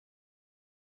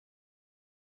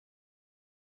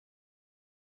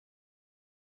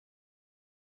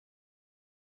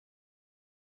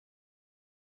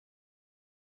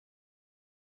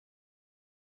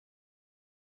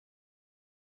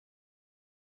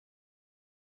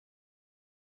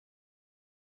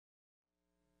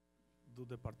do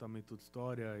Departamento de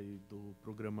História e do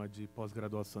Programa de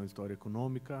Pós-Graduação em História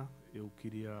Econômica. Eu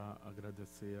queria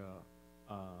agradecer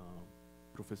a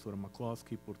professora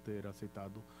McCloskey por ter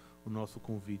aceitado o nosso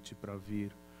convite para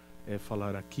vir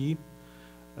falar aqui.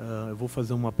 Eu vou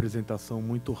fazer uma apresentação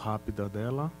muito rápida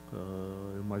dela.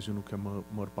 Eu imagino que a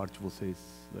maior parte de vocês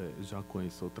já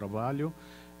conhece o trabalho.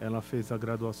 Ela fez a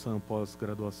graduação,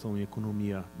 pós-graduação em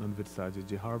Economia na Universidade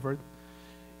de Harvard.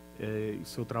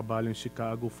 Seu trabalho em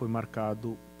Chicago foi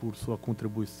marcado por sua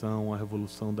contribuição à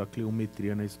revolução da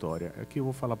cliometria na história. Aqui eu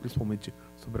vou falar principalmente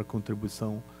sobre a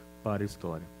contribuição para a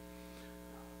história.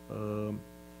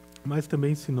 Mas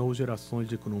também ensinou gerações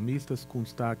de economistas com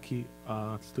destaque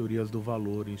às teorias do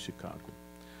valor em Chicago.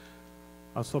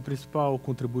 A sua principal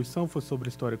contribuição foi sobre a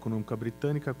história econômica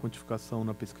britânica, a quantificação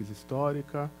na pesquisa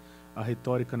histórica, a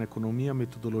retórica na economia, a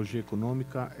metodologia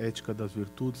econômica, ética das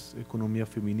virtudes, economia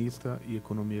feminista e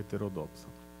economia heterodoxa.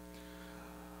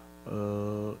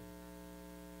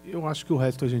 Eu acho que o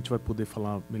resto a gente vai poder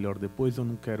falar melhor depois. Eu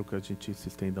não quero que a gente se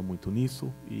estenda muito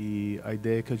nisso. E a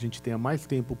ideia é que a gente tenha mais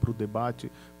tempo para o debate,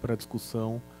 para a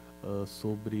discussão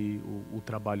sobre o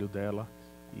trabalho dela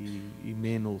e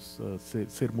menos,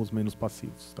 sermos menos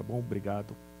passivos. Tá bom?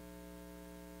 Obrigado.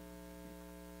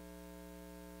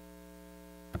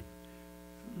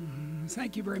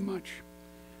 Thank you very much.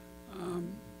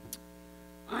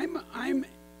 I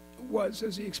was,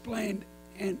 as he explained,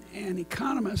 an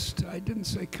economist. I didn't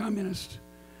say communist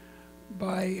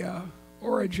by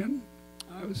origin.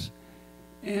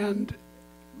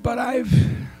 But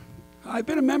I've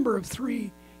been a member of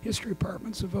 3 history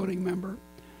departments, a voting member.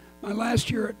 My last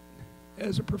year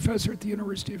as a professor at the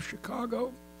University of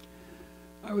Chicago,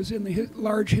 I was in the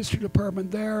large history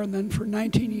department there, and then for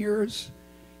 19 years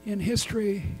in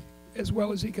history as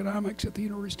well as economics at the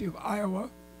University of Iowa,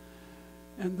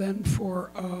 and then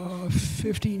for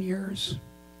 15 years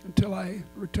until I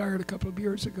retired a couple of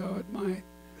years ago at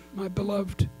my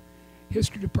beloved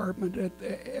history department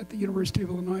at the University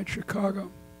of Illinois at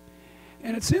Chicago.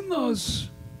 And it's in those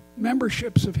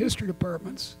memberships of history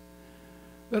departments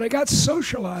that I got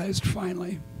socialized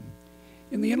finally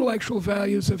in the intellectual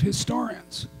values of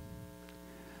historians.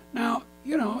 Now,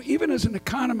 you know, even as an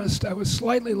economist, I was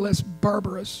slightly less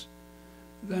barbarous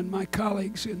than my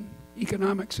colleagues in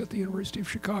economics at the University of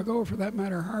Chicago, or for that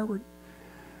matter, Harvard.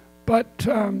 But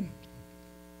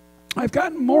I've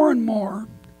gotten more and more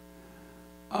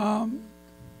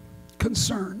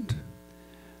concerned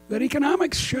that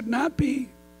economics should not be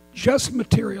just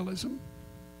materialism.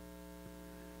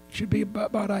 It should be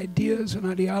about ideas and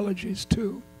ideologies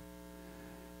too.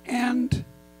 And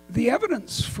the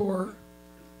evidence for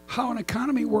how an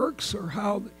economy works or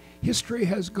how history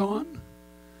has gone,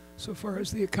 so far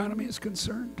as the economy is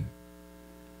concerned,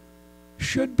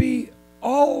 should be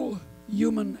all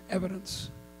human evidence,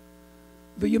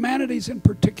 the humanities in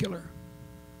particular.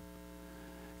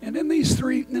 And in these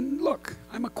 3, and look,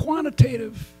 I'm a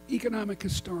quantitative economic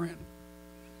historian.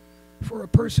 For a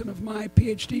person of my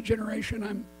PhD generation,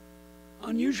 I'm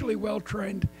unusually well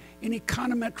trained in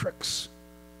econometrics.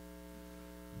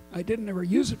 I didn't ever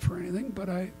use it for anything, but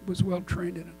I was well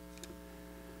trained in it.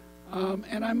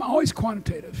 And I'm always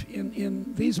quantitative.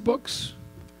 In these books,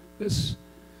 this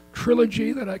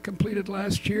trilogy that I completed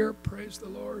last year, praise the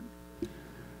Lord,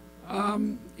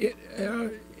 I'm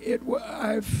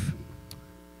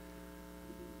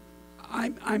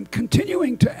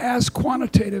continuing to ask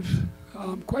quantitative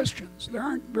questions. There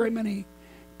aren't very many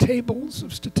tables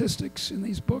of statistics in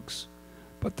these books,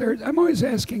 but I'm always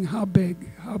asking how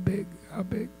big, how big, how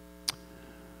big.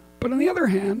 But on the other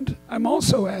hand, I'm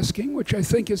also asking, which I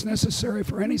think is necessary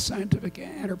for any scientific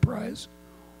enterprise,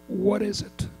 what is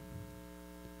it?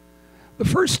 The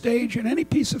first stage in any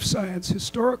piece of science,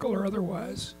 historical or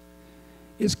otherwise,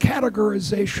 is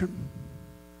categorization.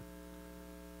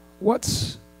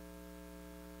 What's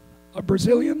a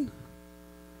Brazilian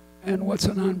and what's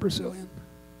a non-Brazilian?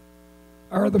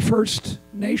 Are the first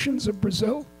nations of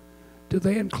Brazil, are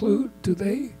they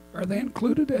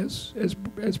included as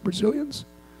Brazilians?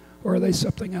 Or are they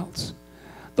something else?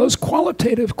 Those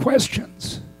qualitative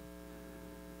questions,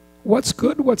 what's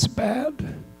good, what's bad,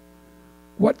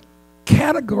 what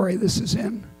category this is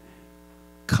in,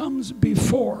 comes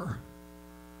before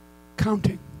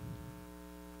counting,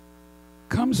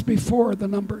 comes before the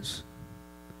numbers.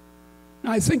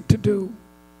 Now, I think to do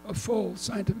a full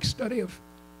scientific study of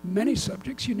many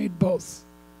subjects, you need both.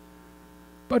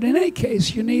 But in any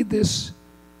case, you need this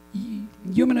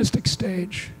humanistic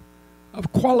stage of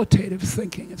qualitative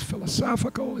thinking. It's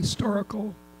philosophical,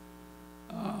 historical,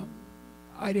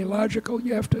 ideological.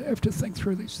 You have to think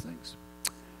through these things.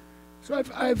 So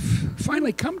I've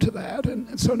finally come to that,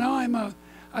 and so now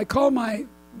I call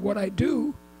what I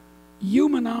do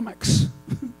humanomics.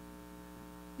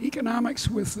 Economics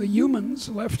with the humans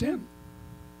left in.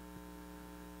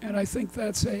 And I think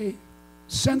that's a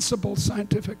sensible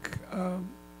scientific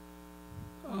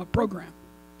program.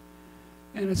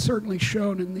 And it's certainly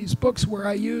shown in these books where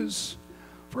I use,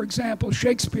 for example,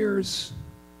 Shakespeare's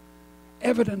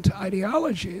evident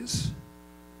ideologies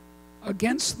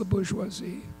against the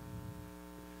bourgeoisie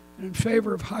and in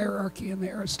favor of hierarchy and the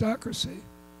aristocracy,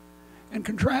 and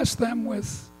contrast them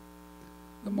with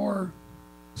the more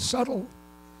subtle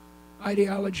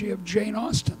ideology of Jane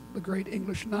Austen, the great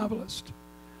English novelist,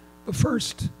 the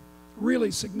first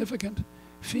really significant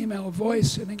female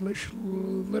voice in English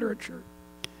literature.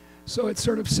 So it's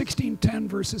sort of 1610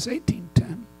 versus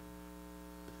 1810.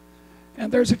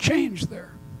 And there's a change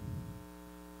there.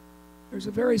 There's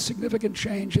a very significant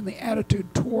change in the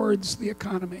attitude towards the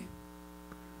economy,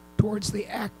 towards the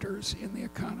actors in the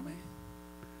economy,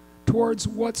 towards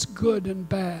what's good and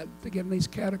bad, again, these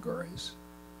categories.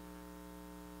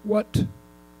 What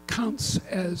counts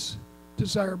as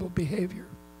desirable behavior.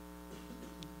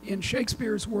 In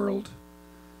Shakespeare's world,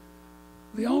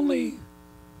 the only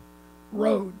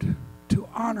road to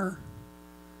honor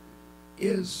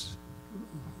is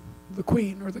the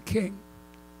queen or the king,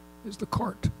 is the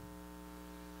court.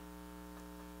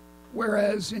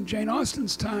 Whereas in Jane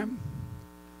Austen's time,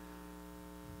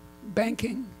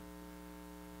 banking,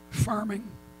 farming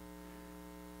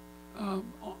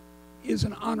is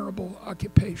an honorable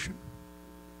occupation.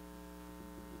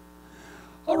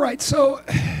 All right, so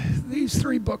these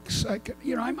three books,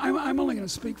 I'm only going to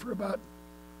speak for about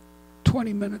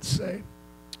 20 minutes, say.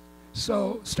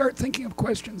 So start thinking of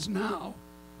questions now.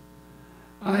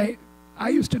 I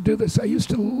used to do this. I used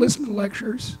to listen to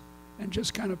lectures and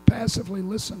just kind of passively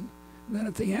listen. And then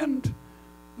at the end,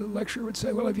 the lecturer would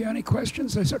say, "Well, have you any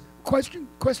questions?" I said,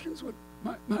 "Questions? What?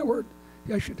 My word!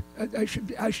 I should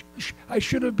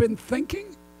have been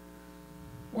thinking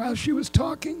while she was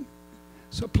talking."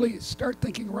 So please start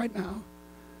thinking right now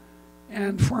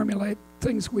and formulate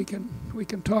things we can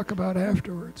talk about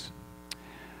afterwards.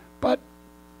 But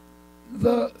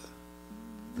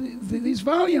these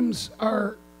volumes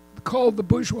are called the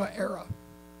bourgeois era.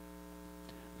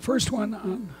 First one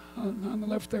on the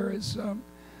left there is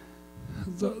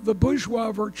the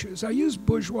bourgeois virtues. I use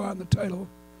bourgeois in the title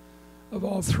of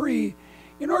all three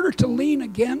in order to lean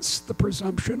against the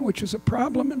presumption, which is a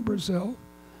problem in Brazil,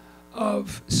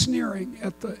 of sneering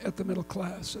at the middle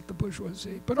class, at the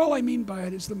bourgeoisie. But all I mean by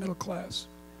it is the middle class.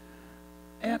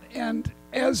 And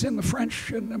as in the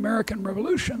French and American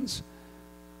revolutions,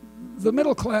 the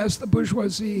middle class, the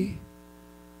bourgeoisie,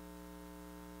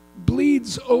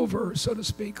 bleeds over, so to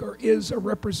speak, or is a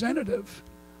representative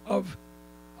of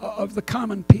the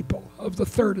common people, of the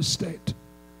third estate.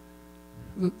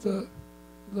 The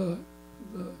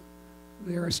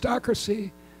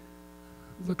aristocracy,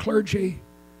 the clergy,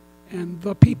 and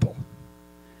the people.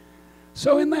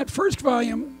 So in that first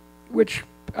volume, which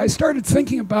I started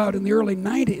thinking about in the early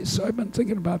 90s, so I've been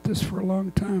thinking about this for a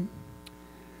long time,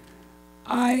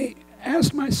 I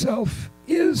asked myself,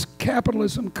 is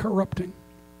capitalism corrupting?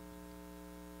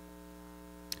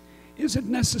 Is it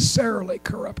necessarily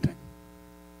corrupting?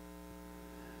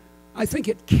 I think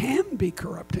it can be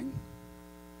corrupting,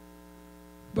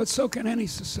 but so can any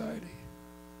society.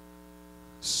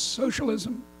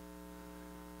 Socialism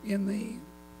in the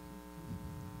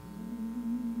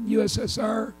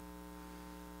USSR,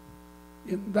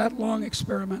 in that long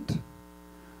experiment,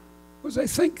 was, I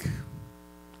think,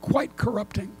 quite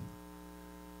corrupting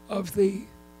of the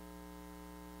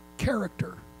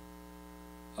character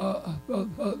of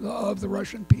the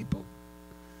Russian people.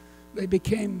 They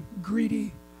became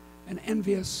greedy and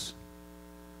envious,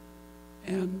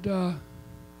 and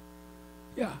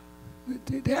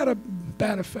it had a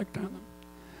bad effect on them.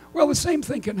 Well, the same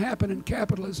thing can happen in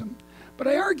capitalism, but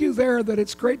I argue there that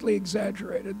it's greatly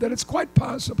exaggerated, that it's quite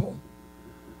possible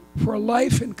for a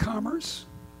life in commerce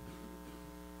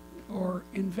or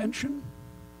invention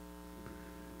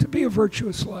to be a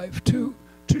virtuous life, to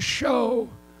show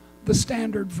the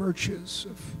standard virtues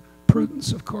of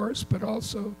prudence, of course, but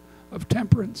also of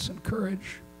temperance and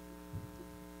courage,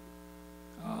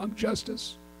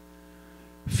 justice,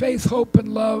 faith, hope, and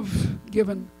love,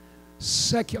 given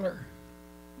secular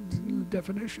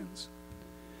definitions.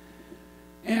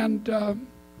 And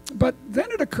but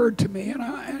then it occurred to me, and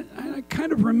I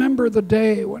kind of remember the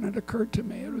day when it occurred to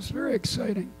me. It was very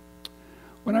exciting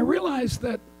when I realized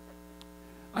that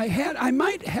I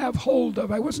might have hold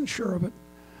of, I wasn't sure of it,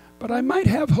 but I might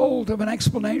have hold of an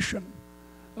explanation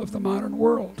of the modern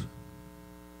world,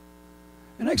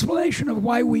 an explanation of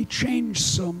why we change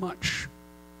so much,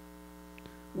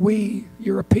 we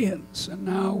Europeans, and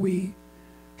now we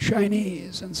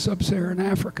Chinese and Sub-Saharan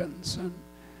Africans and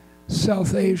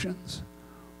South Asians,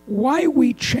 why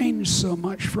we changed so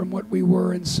much from what we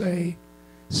were in, say,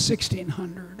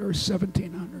 1600 or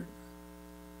 1700,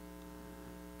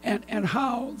 and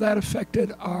how that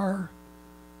affected our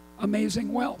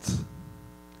amazing wealth.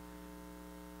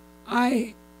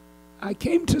 I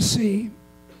came to see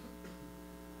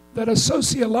that a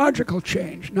sociological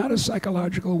change, not a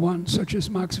psychological one, such as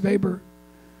Max Weber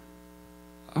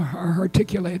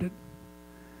articulated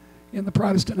in The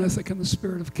Protestant Ethic and the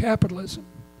Spirit of Capitalism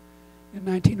in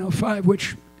 1905,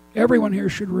 which everyone here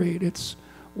should read. It's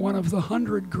one of the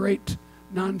 100 great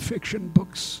nonfiction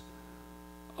books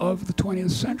of the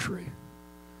 20th century.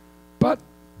 But,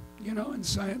 you know, in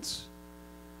science,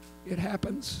 it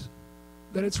happens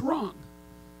that it's wrong.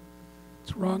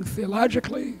 It's wrong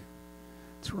theologically,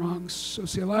 it's wrong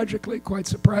sociologically. Quite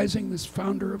surprising, this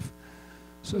founder of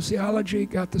sociology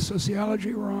got the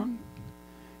sociology wrong.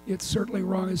 It's certainly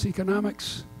wrong as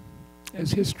economics,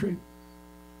 as history.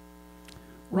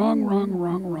 Wrong, wrong,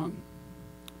 wrong, wrong.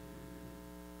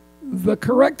 The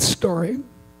correct story,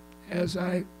 as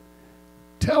I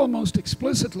tell most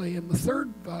explicitly in the third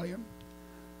volume,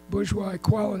 Bourgeois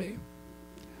Equality,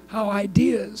 how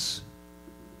ideas,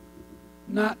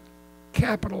 not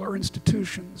capital or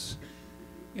institutions,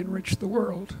 enrich the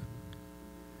world,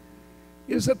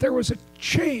 is that there was a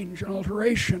change, an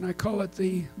alteration. I call it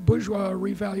the bourgeois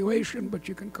revaluation, but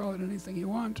you can call it anything you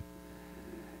want,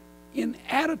 in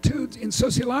attitudes, in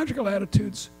sociological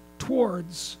attitudes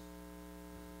towards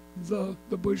the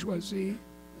bourgeoisie,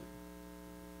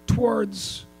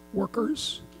 towards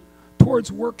workers,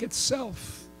 towards work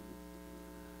itself.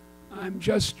 I'm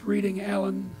just reading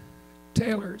Alan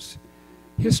Taylor's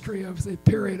History of the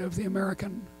Period of the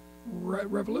American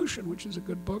Revolution, which is a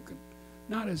good book.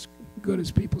 Not as good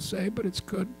as people say, but it's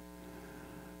good.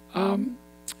 And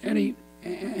he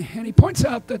points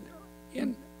out that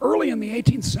early in the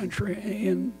 18th century,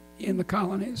 in the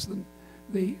colonies,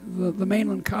 the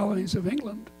mainland colonies of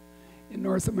England, in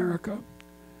North America,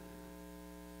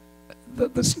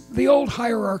 the old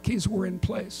hierarchies were in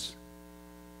place.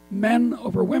 Men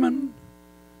over women,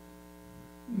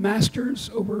 masters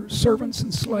over servants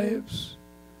and slaves,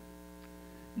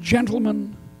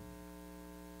 gentlemen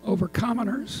over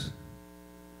commoners,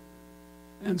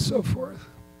 and so forth.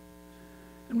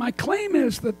 And my claim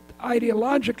is that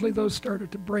ideologically those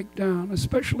started to break down,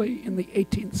 especially in the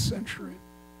 18th century.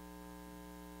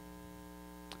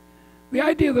 The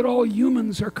idea that all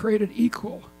humans are created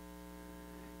equal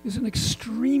is an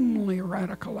extremely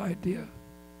radical idea.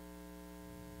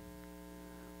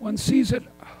 One sees it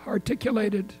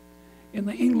articulated in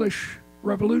the English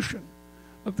Revolution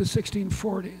of the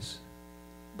 1640s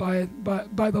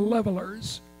by the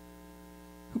levelers,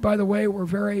 who, by the way, were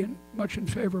very much in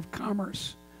favor of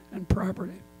commerce and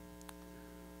property.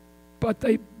 But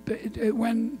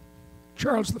when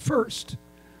Charles I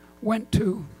went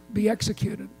to be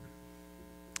executed,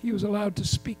 he was allowed to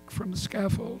speak from the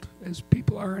scaffold, as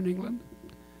people are in England.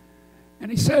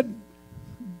 And he said,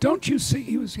 don't you see,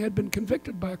 he had been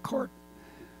convicted by a court,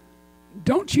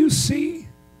 don't you see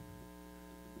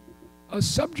a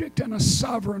subject and a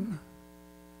sovereign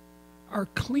are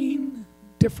clean,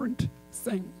 different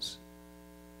things?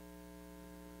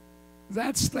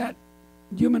 That's that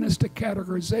humanistic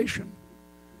categorization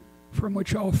from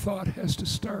which all thought has to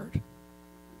start.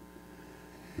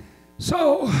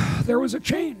 So there was a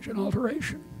change, an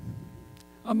alteration.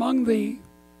 Among the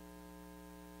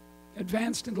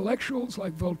advanced intellectuals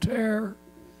like Voltaire,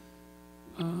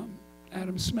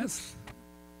 Adam Smith,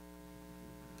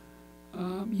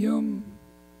 Hume,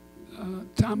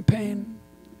 Tom Paine,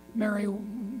 Mary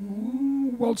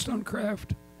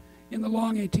Wollstonecraft, in the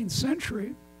long 18th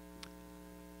century,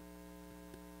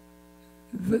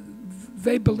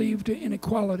 they believed in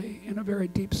equality in a very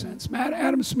deep sense.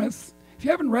 Adam Smith, if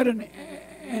you haven't read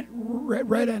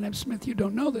Adam Smith, you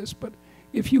don't know this, but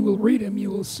if you will read him,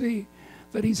 you will see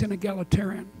that he's an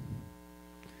egalitarian.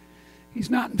 He's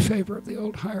not in favor of the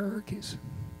old hierarchies.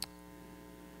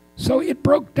 So it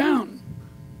broke down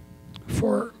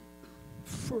for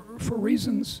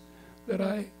reasons that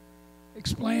I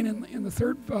explain in the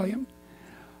third volume,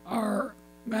 are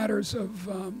matters of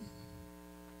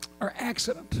are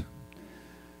accident.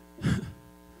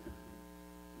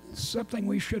 Something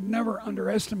we should never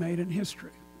underestimate in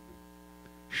history.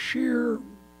 Sheer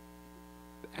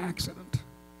accident.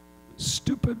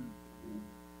 Stupid,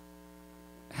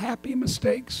 happy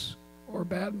mistakes, or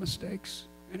bad mistakes,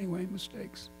 anyway,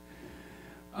 mistakes,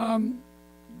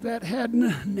 that have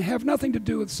nothing to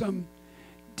do with some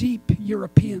deep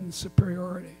European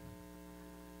superiority.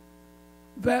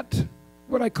 that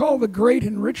what I call the Great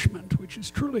Enrichment, which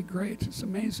is truly great, it's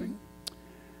amazing,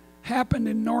 happened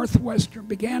in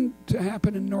began to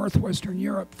happen in northwestern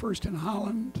Europe, first in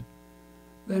Holland,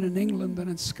 then in England, then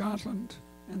in Scotland,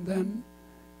 and then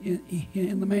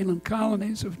in the mainland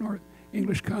colonies of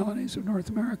English colonies of North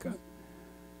America,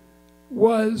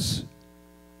 was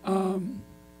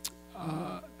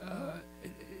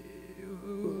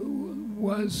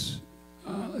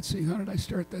let's see, how did I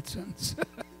start that sentence?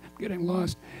 I'm getting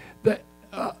lost. That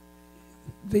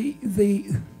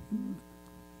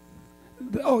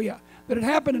it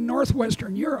happened in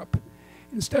northwestern Europe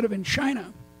instead of in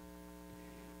China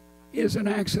is an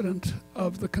accident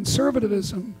of the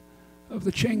conservatism of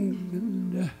the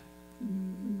Qing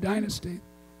dynasty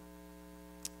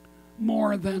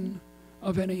more than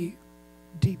of any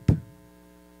deep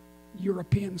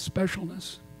European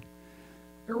specialness.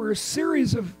 There were a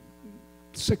series of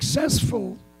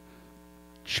successful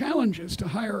challenges to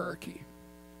hierarchy.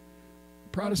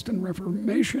 Protestant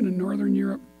Reformation in Northern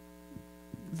Europe,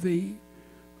 the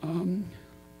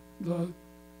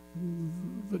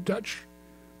Dutch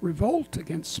revolt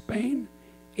against Spain,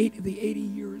 the 80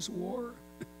 Years' War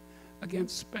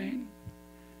against Spain,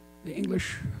 the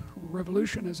English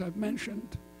Revolution, as I've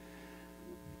mentioned,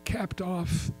 capped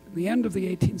off the end of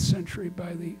the 18th century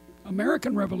by the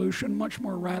American Revolution, much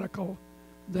more radical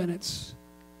than it's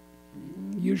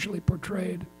usually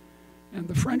portrayed, and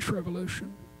the French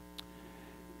Revolution.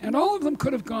 And all of them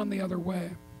could have gone the other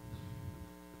way.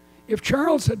 If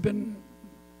Charles had been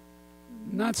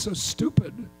not so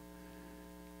stupid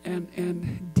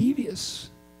and devious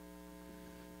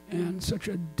and such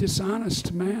a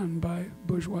dishonest man by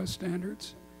bourgeois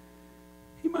standards,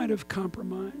 he might have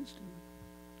compromised,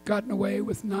 gotten away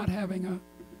with not having a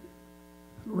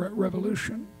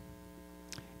revolution.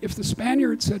 If the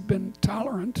Spaniards had been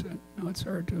tolerant, now it's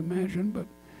hard to imagine, but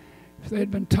if they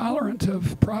had been tolerant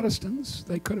of Protestants,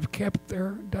 they could have kept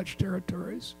their Dutch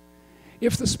territories.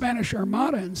 If the Spanish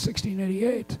Armada in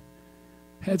 1688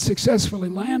 had successfully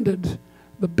landed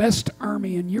the best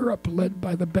army in Europe, led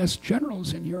by the best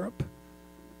generals in Europe,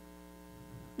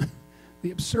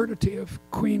 the absurdity of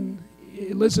Queen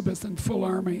Elizabeth in full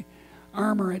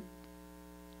armor at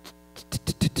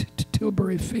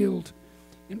Tilbury Field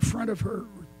in front of her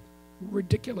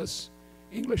ridiculous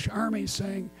English army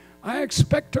saying, "I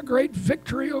expect a great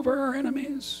victory over our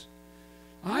enemies.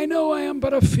 I know I am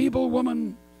but a feeble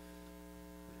woman,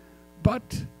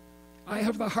 but I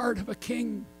have the heart of a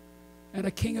king, and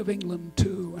a king of England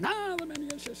too." And the men,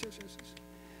 yes.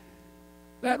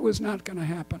 That was not going to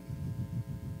happen.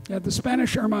 Had the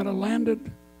Spanish Armada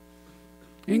landed,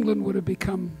 England would have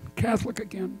become Catholic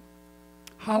again.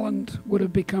 Holland would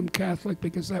have become Catholic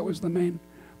because that was the main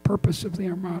purpose of the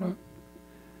Armada.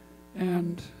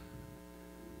 And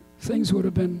things would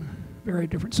have been very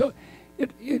different. So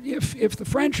if the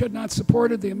French had not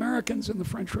supported the Americans in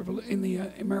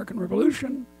the American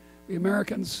Revolution, the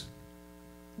Americans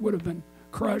would have been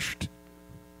crushed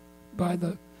by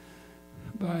the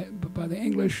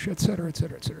English, et cetera, et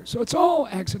cetera, et cetera. So it's all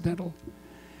accidental.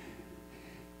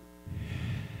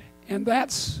 And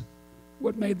that's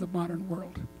what made the modern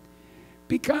world.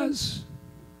 Because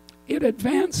it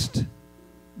advanced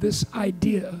this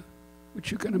idea,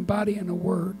 which you can embody in a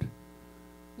word,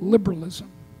 liberalism.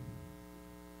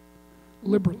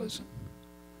 Liberalism.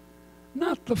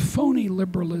 Not the phony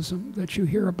liberalism that you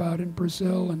hear about in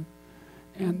Brazil and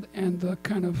the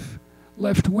kind of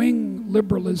left-wing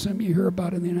liberalism you hear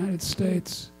about in the United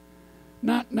States.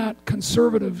 Not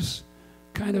conservatives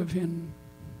kind of in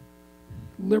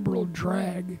liberal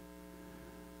drag,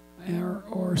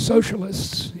 or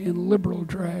socialists in liberal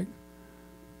drag,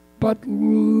 but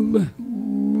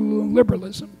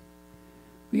liberalism.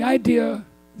 The idea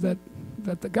that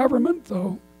the government,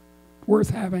 though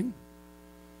worth having,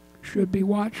 should be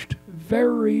watched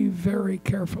very, very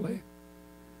carefully,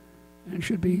 and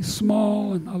should be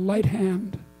small and a light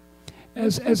hand.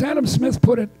 As Adam Smith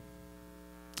put it,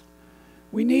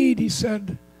 we need, he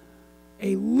said,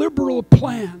 a liberal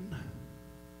plan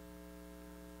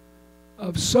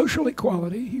of social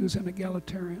equality, he was an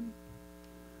egalitarian,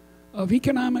 of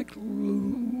economic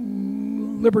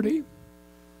liberty.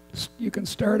 You can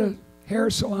start a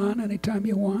hair salon anytime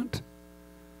you want,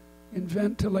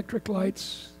 invent electric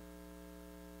lights,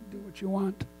 do what you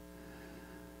want,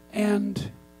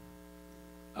 and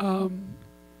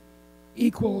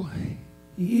equal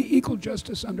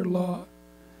justice under law,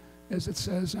 as it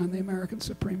says on the American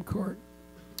Supreme Court.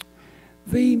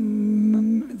 The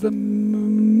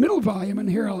middle volume, and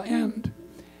here I'll end,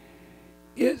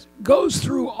 goes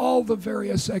through all the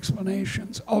various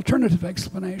explanations, alternative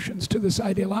explanations to this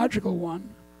ideological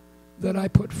one that I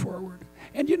put forward.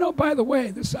 And you know, by the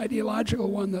way, this ideological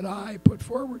one that I put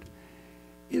forward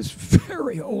is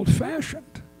very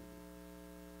old-fashioned.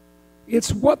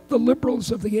 It's what the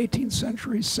liberals of the 18th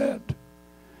century said.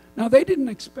 Now, they didn't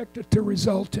expect it to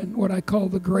result in what I call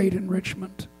the great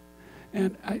enrichment.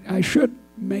 And I should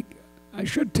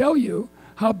tell you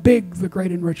how big the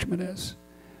great enrichment is.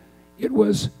 It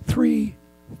was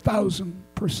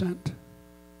 3,000%,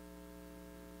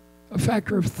 a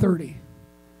factor of 30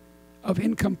 of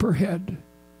income per head.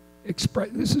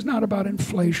 This is not about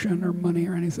inflation or money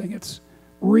or anything. It's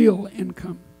real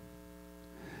income.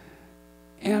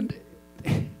 And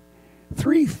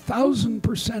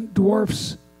 3,000%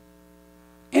 dwarfs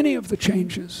any of the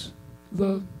changes.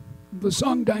 The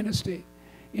Song dynasty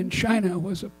in China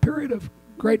was a period of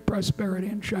great prosperity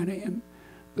in China in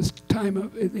this time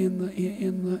in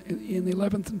the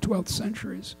 11th and 12th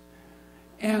centuries,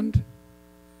 and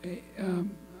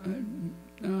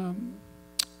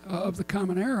of the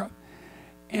Common Era,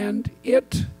 and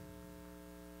it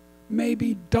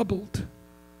maybe doubled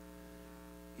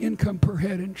income per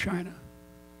head in China.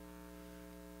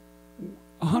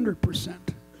 100%.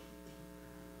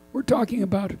 We're talking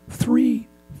about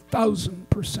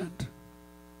 3,000%.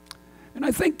 And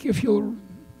I think if you'll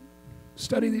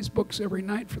study these books every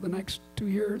night for the next 2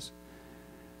 years,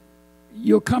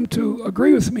 you'll come to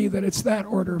agree with me that it's that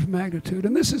order of magnitude.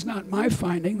 And this is not my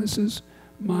finding. This is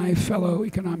my fellow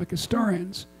economic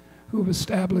historians who have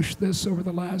established this over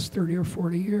the last 30 or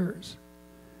 40 years.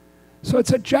 So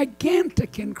it's a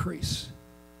gigantic increase.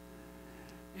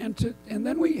 And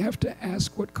then we have to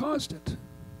ask what caused it.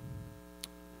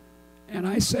 And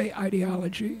I say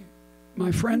ideology.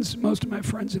 My friends, most of my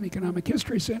friends in economic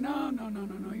history say, no,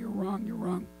 you're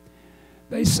wrong.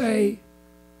 They say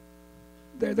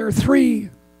there are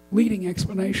three leading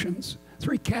explanations,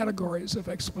 three categories of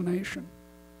explanation.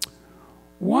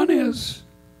 One is,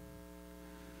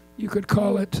 you could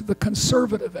call it the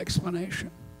conservative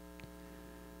explanation,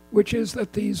 which is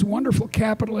that these wonderful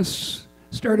capitalists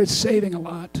started saving a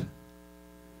lot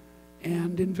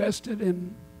and invested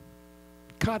in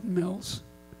cotton mills,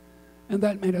 and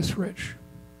that made us rich.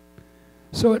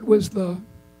 So it was the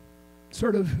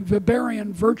sort of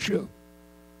Weberian virtue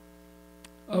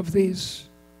of these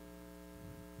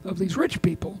rich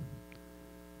people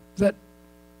that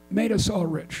made us all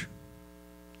rich.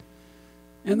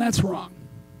 And that's wrong.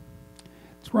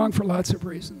 It's wrong for lots of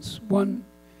reasons. One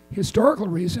historical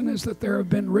reason is that there have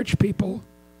been rich people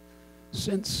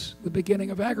since the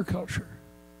beginning of agriculture.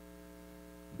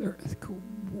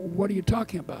 What are you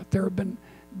talking about? There have been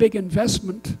big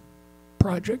investment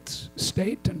projects,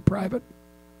 state and private,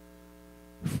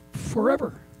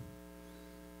 forever.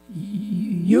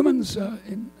 Humans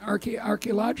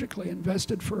archaeologically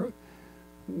invested for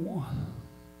 1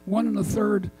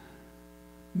 1/3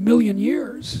 million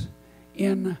years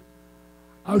in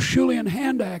Acheulean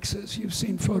hand axes. You've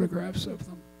seen photographs of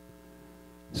them.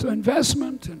 So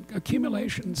investment and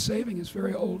accumulation and saving is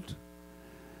very old.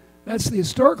 That's the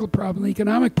historical problem. The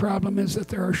economic problem is that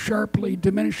there are sharply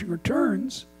diminishing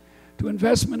returns to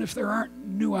investment if there aren't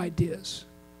new ideas.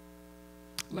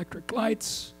 Electric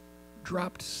lights,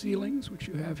 dropped ceilings, which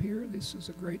you have here. This is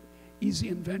a great, easy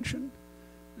invention.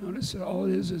 Notice that all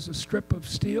it is a strip of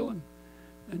steel,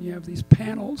 and you have these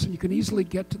panels, and you can easily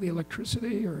get to the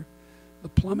electricity or the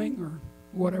plumbing or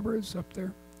whatever is up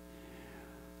there.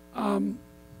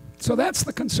 So that's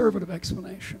the conservative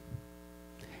explanation.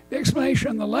 The explanation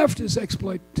on the left is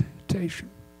exploitation.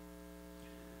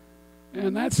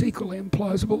 And that's equally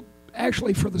implausible,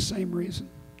 actually for the same reason.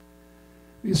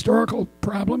 The historical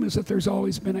problem is that there's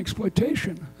always been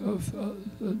exploitation of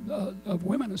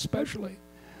women especially,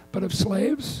 but of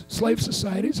slaves. Slave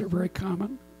societies are very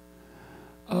common.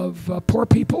 Of poor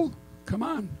people, come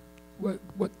on.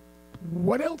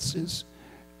 What else is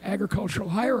agricultural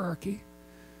hierarchy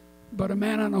but a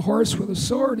man on a horse with a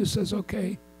sword who says,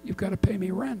 okay, you've got to pay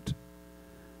me rent,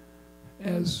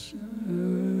 as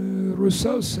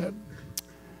Rousseau said.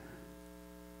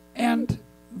 And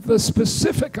the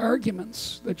specific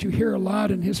arguments that you hear a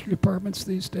lot in history departments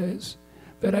these days,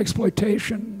 that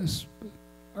exploitation, this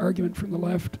argument from the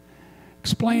left,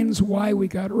 explains why we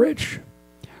got rich,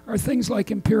 are things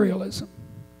like imperialism.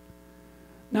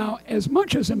 Now, as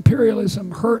much as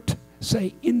imperialism hurt,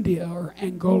 say, India or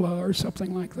Angola or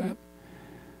something like that,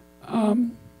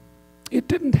 it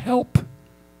didn't help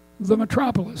the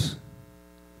metropolis.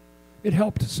 It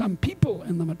helped some people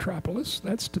in the metropolis,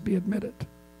 that's to be admitted.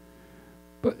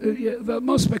 But the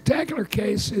most spectacular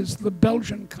case is the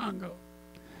Belgian Congo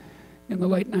in the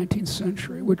late 19th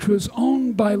century, which was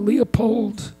owned by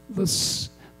Leopold, the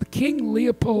King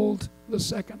Leopold II.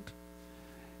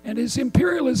 And his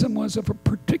imperialism was of a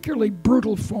particularly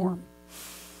brutal form.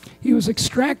 He was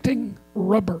extracting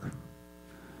rubber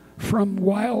from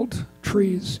wild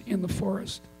trees in the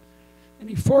forest. And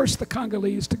he forced the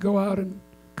Congolese to go out and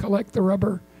collect the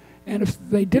rubber. And if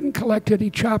they didn't collect it, he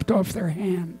chopped off their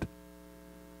hand.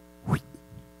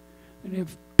 And a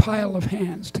pile of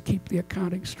hands to keep the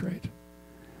accounting straight.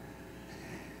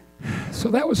 So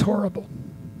that was horrible.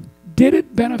 Did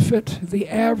it benefit the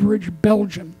average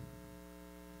Belgian?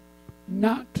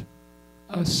 Not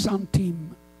a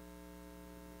centime.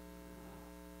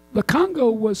 The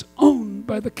Congo was owned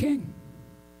by the king.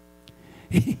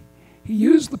 He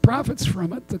used the profits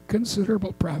from it, the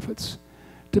considerable profits,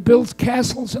 to build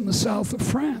castles in the south of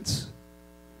France,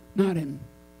 not in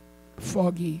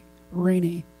foggy,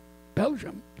 rainy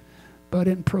Belgium, but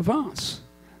in Provence.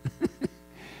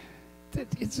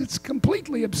 It's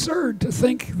completely absurd to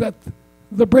think that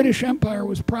the British Empire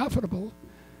was profitable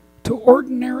to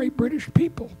ordinary British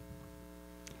people.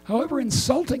 However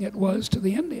insulting it was to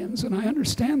the Indians, and I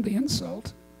understand the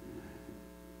insult,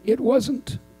 it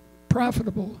wasn't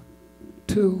profitable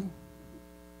to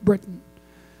Britain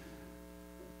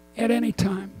at any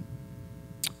time.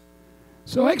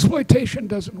 So exploitation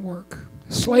doesn't work.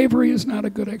 Slavery is not a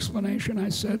good explanation. I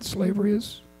said slavery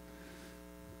is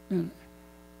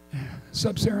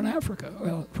sub-Saharan Africa,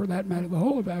 well, for that matter, the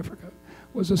whole of Africa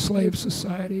was a slave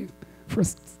society for,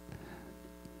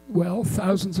 well,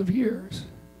 thousands of years,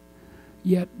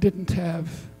 yet didn't have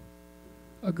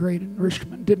a great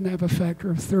enrichment, didn't have a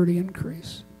factor of 30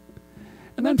 increase.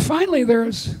 And then finally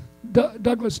there's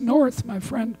Douglas North, my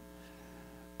friend,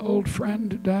 old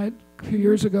friend who died a few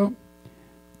years ago.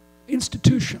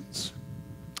 Institutions,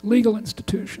 legal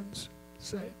institutions,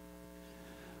 say.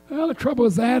 Well, the trouble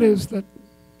with that is that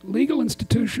legal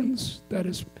institutions, that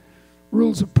is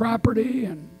rules of property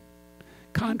and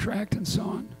contract and so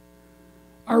on,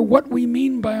 are what we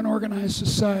mean by an organized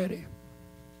society.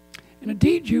 And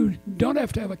indeed, you don't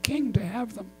have to have a king to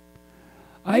have them.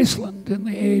 Iceland, in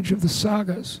the age of the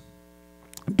sagas,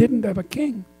 didn't have a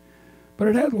king, but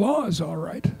it had laws, all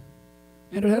right.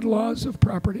 And it had laws of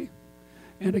property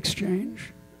and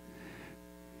exchange.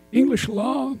 English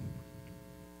law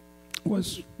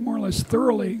was more or less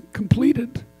thoroughly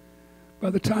completed by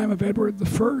the time of Edward I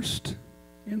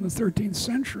in the 13th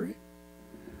century.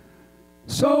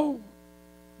 So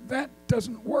that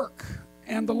doesn't work.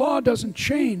 And the law doesn't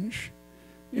change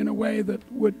in a way that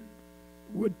would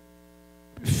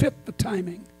fit the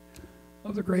timing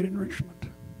of the Great Enrichment.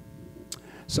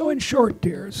 So in short,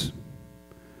 dears,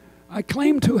 I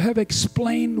claim to have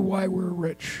explained why we're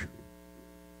rich.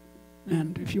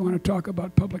 And if you want to talk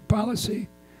about public policy,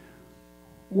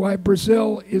 why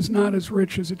Brazil is not as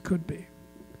rich as it could be.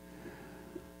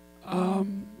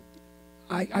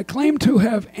 I claim to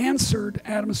have answered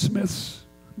Adam Smith's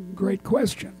great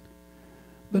question,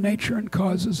 the nature and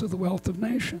causes of the wealth of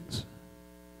nations.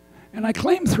 And I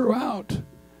claim throughout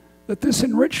that this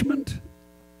enrichment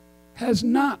has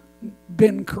not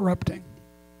been corrupting.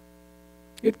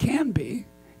 It can be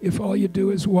if all you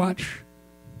do is watch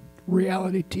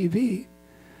reality TV.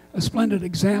 A splendid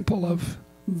example of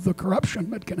the corruption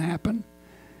that can happen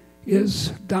is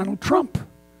Donald Trump.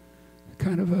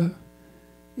 Kind of a,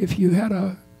 if you had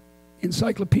a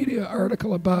encyclopedia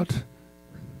article about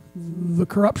the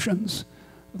corruptions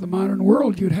of the modern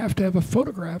world, you'd have to have a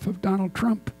photograph of Donald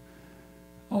Trump.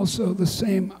 Also the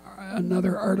same,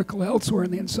 another article elsewhere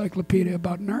in the encyclopedia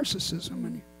about narcissism,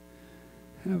 and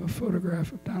you have a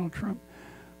photograph of Donald Trump.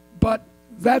 But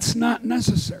that's not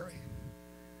necessary.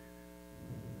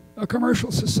 A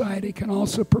commercial society can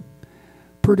also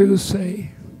produce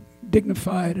a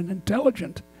dignified and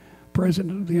intelligent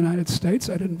President of the United States.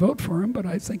 I didn't vote for him, but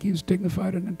I think he's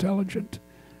dignified and intelligent.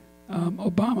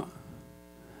 Obama.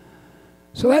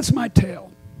 So that's my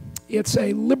tale. It's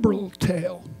a liberal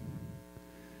tale.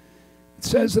 It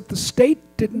says that the state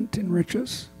didn't enrich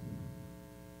us.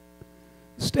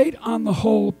 The state, on the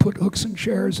whole, put hooks and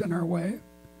chairs in our way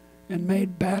and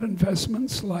made bad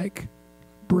investments like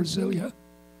Brasilia,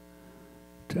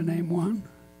 to name one.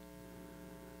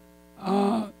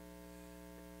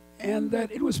 And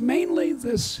that it was mainly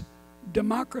this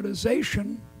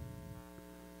democratization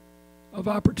of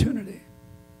opportunity.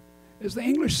 As the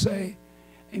English say,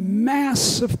 a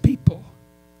mass of people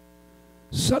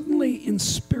suddenly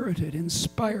inspirited,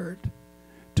 inspired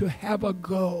to have a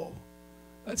go.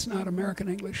 That's not American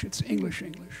English, it's English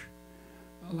English.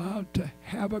 Allowed to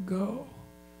have a go.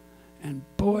 And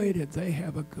boy, did they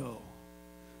have a go.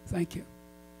 Thank you.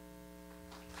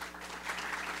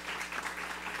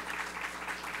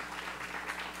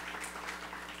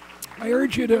 I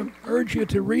urge you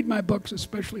to read my books,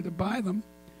 especially to buy them.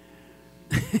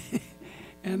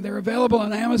 And they're available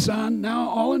on Amazon now,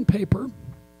 all in paper.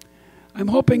 I'm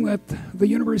hoping that the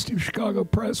University of Chicago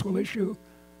Press will issue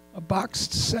a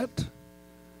boxed set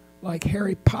like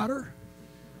Harry Potter.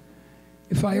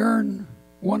 If I earn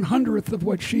 1/100th of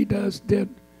what she did,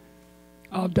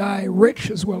 I'll die rich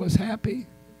as well as happy.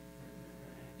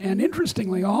 And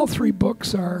interestingly, all 3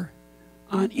 books are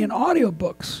in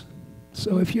audiobooks.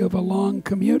 So if you have a long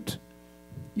commute,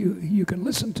 you can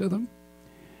listen to them.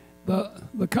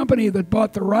 The company that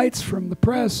bought the rights from the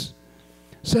press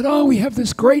said, oh, we have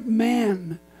this great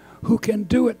man who can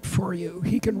do it for you.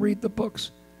 He can read the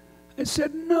books. I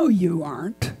said, no, you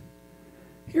aren't.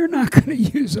 You're not going to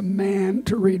use a man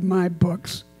to read my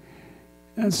books.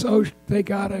 And so they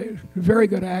got a very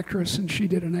good actress, and she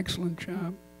did an excellent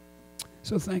job.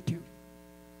 So thank you.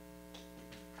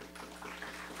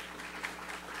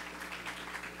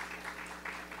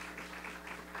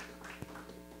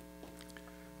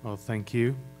 Well, thank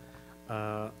you.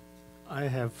 I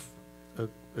have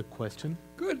a question.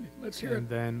 Good, let's hear it. And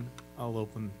then I'll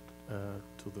open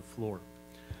to the floor.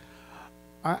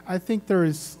 I think there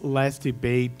is less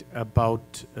debate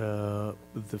about the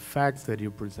facts that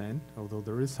you present, although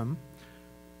there is some.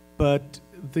 But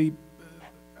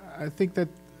I think that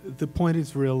the point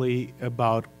is really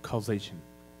about causation.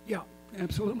 Yeah,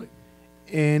 absolutely.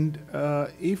 And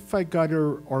if I got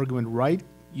your argument right,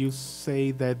 you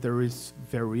say that there is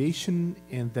variation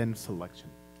and then selection.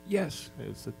 Yes.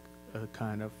 It's a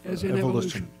kind of as in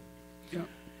evolution. Yeah.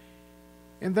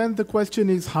 And then the question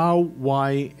is how,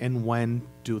 why, and when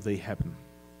do they happen?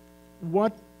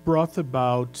 What brought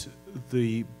about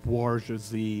the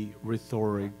bourgeoisie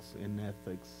rhetorics and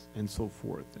ethics and so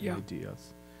forth, and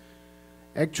ideas?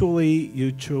 Actually,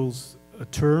 you chose a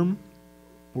term,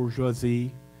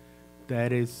 bourgeoisie,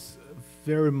 that is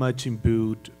very much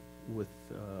imbued with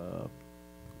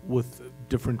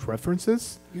different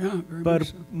references. Yeah, very but much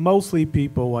so. Mostly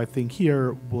people, I think,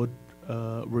 here would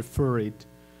refer it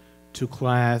to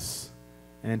class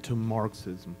and to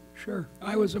Marxism. Sure.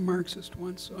 I was a Marxist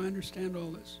once, so I understand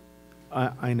all this.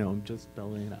 I know, I'm just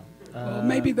spelling it out. Well,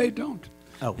 maybe they don't.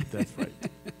 Oh, that's right.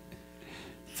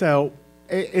 So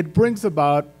it brings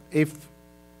about, if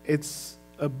it's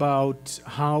about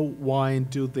how, why, and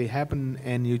do they happen,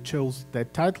 and you chose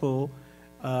that title,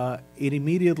 it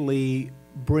immediately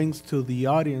brings to the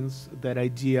audience that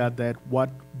idea that what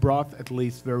brought at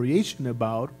least variation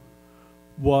about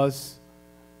was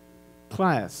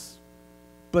class.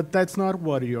 But that's not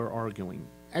what you're arguing.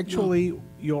 Actually,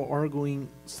 you're arguing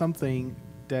something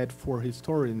that for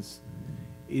historians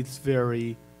it's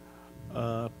very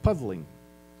puzzling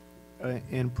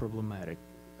and problematic.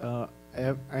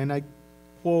 And I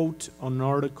quote an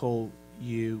article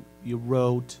you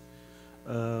wrote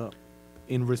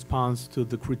in response to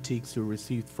the critiques you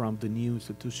received from the new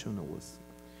institutionalists.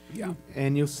 Yeah.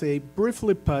 And you say,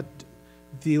 briefly put,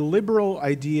 the liberal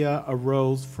idea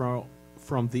arose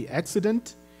from the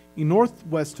accident in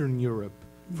northwestern Europe,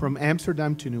 from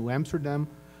Amsterdam to New Amsterdam,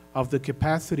 of the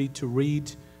capacity to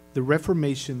read the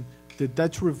Reformation, the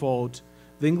Dutch Revolt,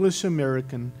 the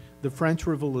English-American, the French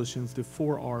Revolutions, the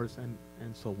 4 R's, and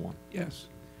so on. Yes.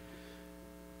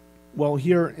 Well,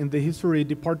 here in the history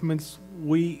departments,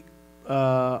 we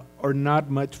are not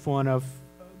much fond of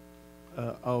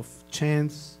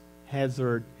chance,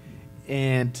 hazard,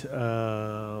 and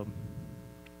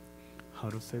how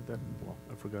to say that? Well,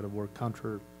 I forgot the word.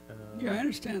 Yeah, I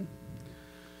understand.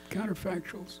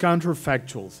 Counterfactuals.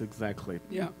 Counterfactuals, exactly.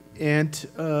 Yeah. And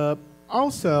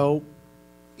also,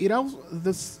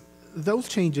 those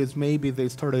changes, maybe they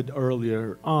started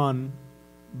earlier on,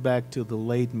 back to the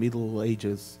late Middle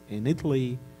Ages in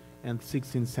Italy and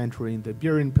 16th century in the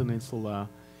Iberian Peninsula.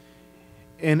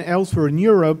 And elsewhere in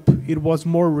Europe, it was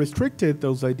more restricted,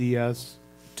 those ideas,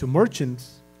 to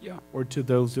merchants or to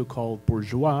those who called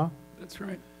bourgeois. That's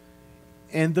right.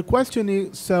 And the question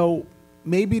is, so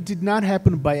maybe it did not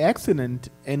happen by accident,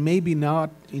 and maybe not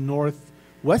in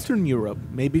northwestern Europe,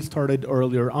 maybe it started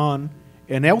earlier on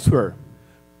and elsewhere.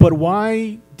 But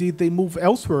why did they move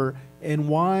elsewhere, and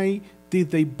why did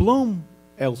they bloom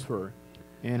elsewhere,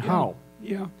 and how?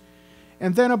 Yeah.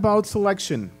 And then about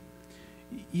selection.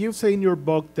 You say in your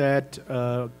book that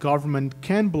government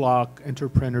can block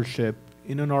entrepreneurship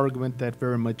in an argument that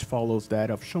very much follows that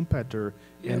of Schumpeter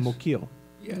and Moquille.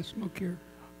 Yes, Moquille.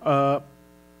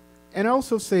 And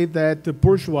also say that the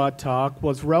bourgeois talk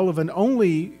was relevant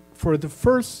only for the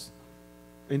first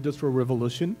industrial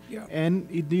revolution, and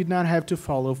it did not have to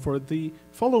follow for the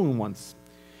following ones.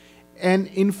 And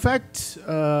in fact,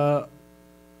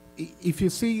 if you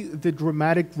see the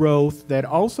dramatic growth that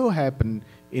also happened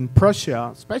in Prussia,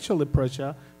 especially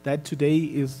Prussia, that today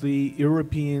is the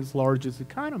European's largest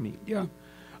economy. Yeah.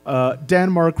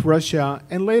 Denmark, Russia,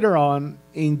 and later on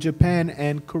in Japan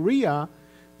and Korea,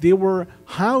 they were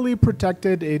highly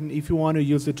protected in, if you want to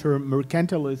use the term,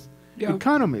 mercantilist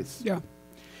economies. Yeah.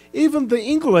 Even the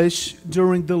English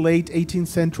during the late 18th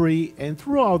century and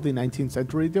throughout the 19th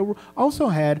century, they were also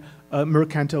had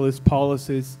mercantilist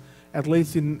policies, at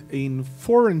least in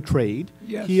foreign trade.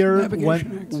 Yes, here,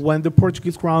 when the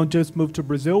Portuguese crown just moved to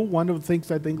Brazil, one of the things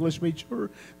that the English made sure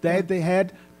that they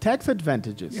had tax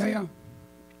advantages. Yeah, yeah.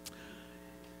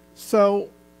 So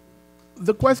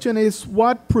the question is,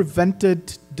 what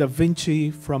prevented Da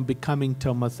Vinci from becoming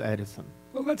Thomas Edison?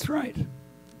 Well, that's right.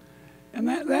 And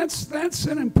that's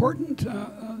an important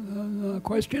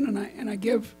question, and I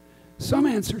give some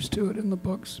answers to it in the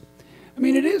books. I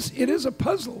mean, it is a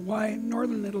puzzle why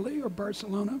northern Italy or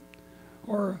Barcelona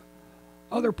or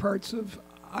other parts of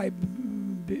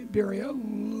Iberia,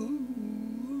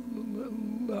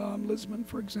 Lisbon,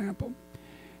 for example,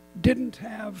 didn't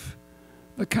have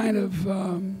the kind of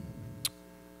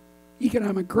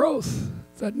economic growth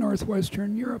that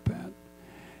northwestern Europe had.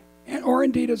 Or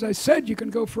indeed, as I said, you can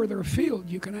go further afield.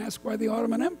 You can ask why the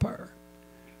Ottoman Empire,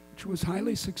 which was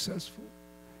highly successful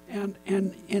and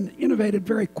innovated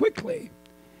very quickly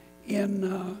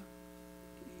in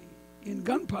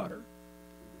gunpowder,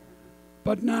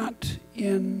 but not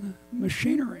in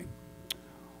machinery.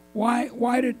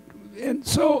 Why did, and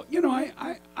so, you know,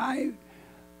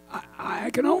 I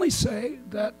can only say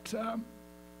that,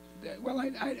 well,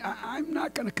 I'm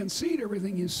not going to concede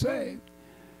everything you say.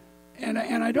 And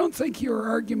I don't think your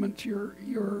argument, your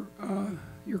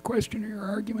question or your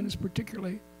argument is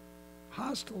particularly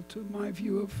hostile to my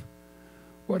view of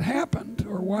what happened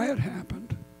or why it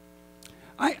happened.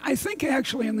 I think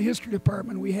actually in the history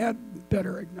department we had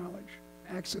better acknowledge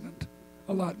accident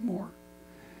a lot more.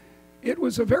 It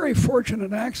was a very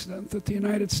fortunate accident that the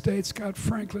United States got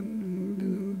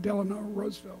Franklin Delano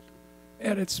Roosevelt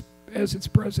as its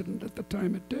president at the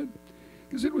time it did,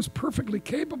 because it was perfectly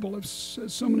capable, as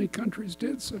so many countries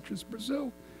did, such as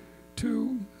Brazil,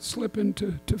 to slip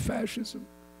into fascism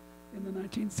in the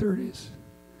 1930s.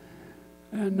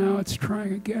 And now it's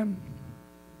trying again.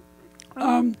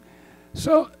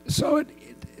 So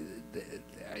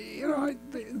you know,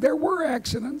 there were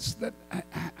accidents that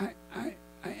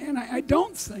I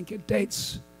don't think it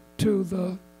dates to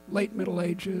the late Middle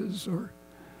Ages, or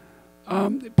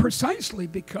precisely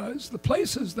because the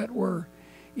places that were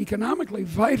economically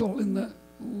vital in the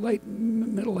late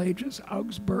Middle Ages,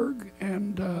 Augsburg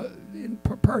and in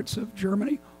parts of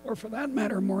Germany, or for that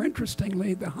matter, more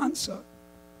interestingly, the Hansa,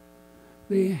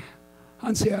 the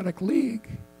Hanseatic League,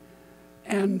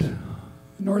 and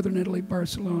northern Italy,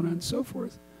 Barcelona, and so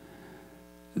forth,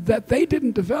 that they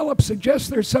didn't develop suggests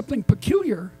there's something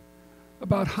peculiar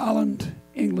about Holland,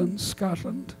 England,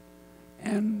 Scotland,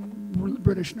 and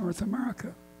British North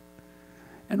America.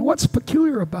 And what's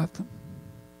peculiar about them?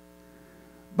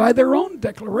 By their own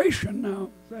declaration, now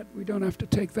that we don't have to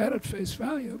take that at face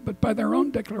value, but by their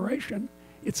own declaration,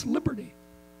 it's liberty.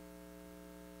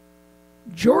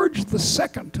 George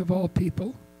II, of all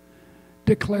people,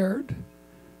 declared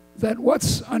that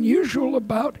what's unusual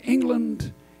about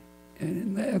England,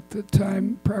 and at the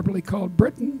time properly called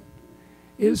Britain,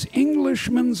 is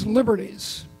Englishmen's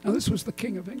liberties. Now this was the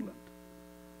King of England.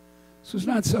 This was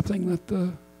not something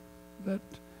that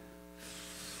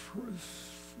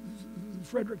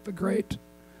Frederick the Great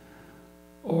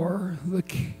or the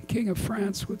King of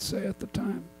France would say at the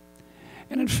time.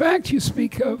 And in fact, you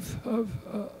speak of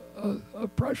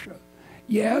Prussia.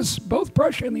 Yes, both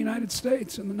Prussia and the United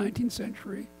States in the 19th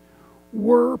century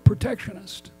were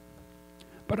protectionist.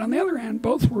 But on the other hand,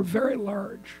 both were very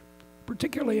large,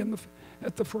 particularly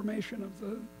at the formation of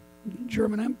the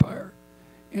German Empire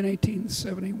in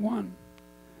 1871.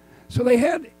 So they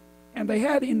had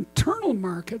internal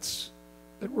markets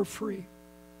that were free.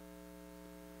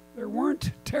 There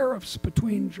weren't tariffs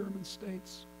between German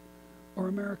states or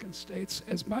American states,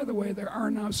 as by the way there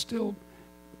are now still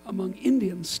among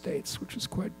Indian states, which is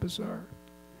quite bizarre.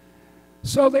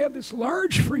 So they had these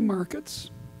large free markets.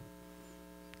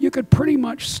 You could pretty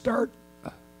much start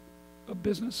a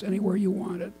business anywhere you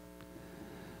wanted.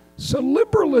 So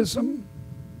liberalism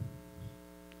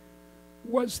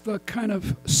was the kind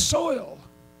of soil,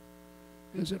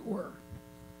 as it were,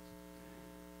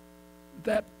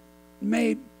 that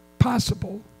made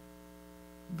possible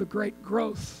the great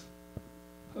growth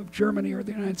of Germany or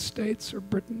the United States or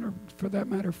Britain or, for that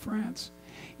matter, France.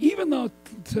 Even though,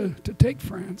 to take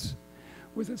France,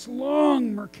 with its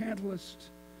long mercantilist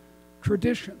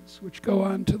traditions, which go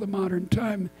on to the modern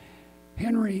time,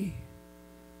 Henry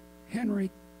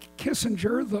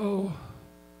Kissinger, though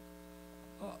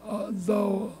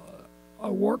though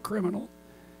a war criminal,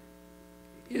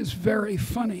 is very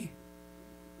funny.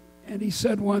 And he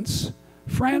said once,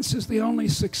 France is the only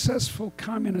successful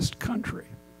communist country.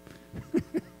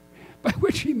 By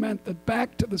which he meant that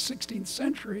back to the 16th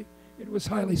century, it was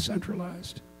highly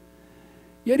centralized.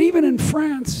 Yet even in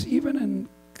France, even in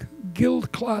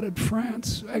guild-clotted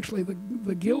France, actually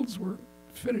the guilds were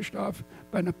finished off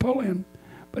by Napoleon,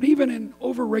 but even in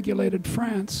over-regulated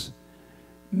France,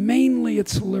 mainly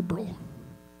it's liberal.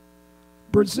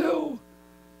 Brazil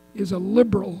is a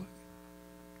liberal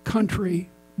country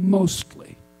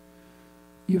mostly.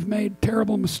 You've made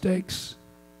terrible mistakes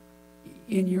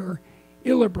in your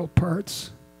illiberal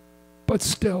parts, but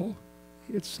still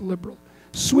it's liberal.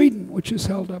 Sweden, which is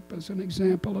held up as an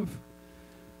example of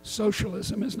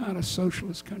socialism, is not a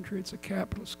socialist country, it's a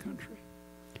capitalist country.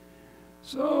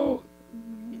 So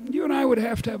you and I would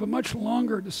have to have a much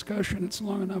longer discussion, it's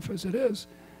long enough as it is,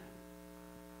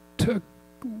 to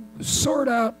sort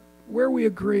out where we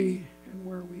agree and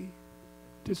where we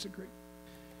disagree.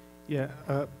 Yeah,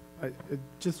 I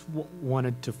just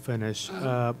wanted to finish.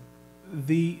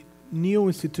 The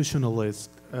neo-institutionalists,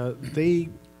 they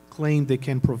claim they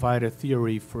can provide a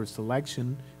theory for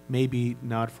selection, maybe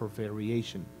not for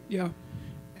variation. Yeah.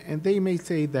 And they may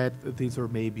say that these are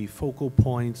maybe focal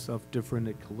points of different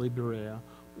equilibria,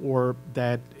 or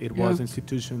that it was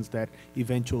institutions that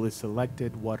eventually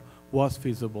selected what was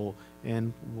feasible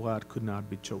and what could not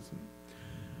be chosen.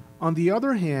 On the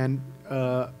other hand,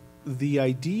 the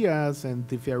ideas and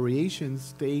the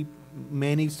variations,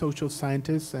 many social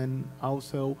scientists and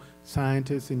also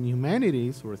scientists in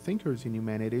humanities or thinkers in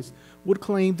humanities would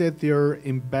claim that they're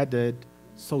embedded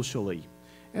socially.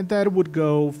 And that would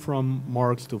go from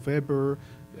Marx to Weber,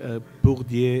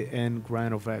 Bourdieu, and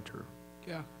Granovetter.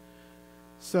 Yeah.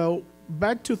 So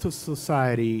back to the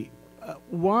society,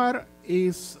 what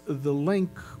is the link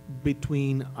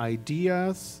between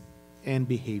ideas and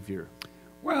behavior?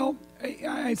 Well,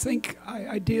 I think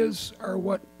ideas are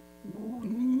what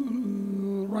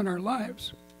run our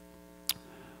lives.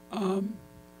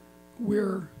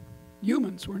 We're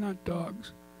humans, we're not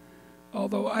dogs.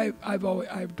 Although I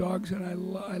have dogs and I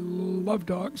love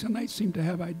dogs, and they seem to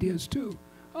have ideas too.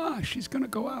 She's going to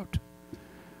go out.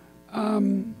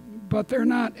 But they're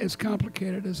not as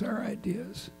complicated as our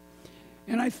ideas.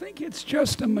 And I think it's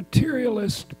just a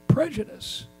materialist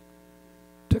prejudice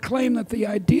to claim that the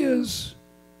ideas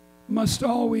must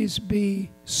always be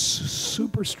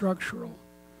superstructural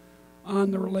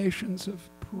on the relations of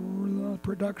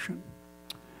production.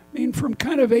 I mean, from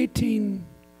kind of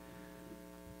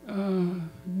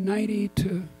 1890 to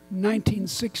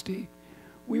 1960,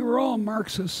 we were all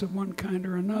Marxists of one kind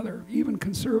or another. Even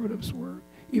conservatives were.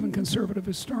 Even conservative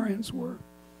historians were.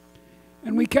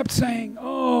 And we kept saying,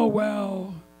 oh,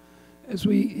 well, as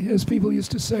people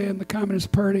used to say in the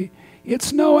Communist Party,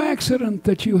 it's no accident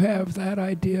that you have that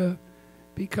idea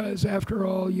because, after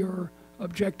all, you're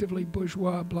objectively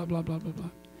bourgeois, blah, blah, blah, blah, blah.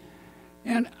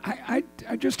 And I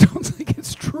just don't think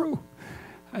it's true.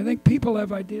 I think people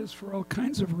have ideas for all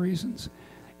kinds of reasons.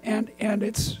 And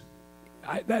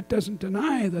that doesn't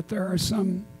deny that there are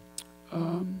some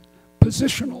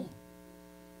positional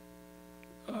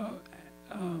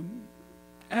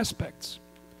aspects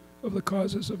of the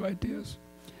causes of ideas.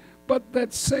 But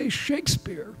that, say,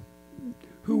 Shakespeare,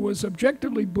 who was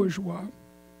objectively bourgeois,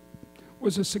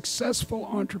 was a successful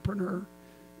entrepreneur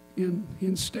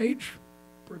in stage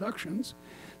productions.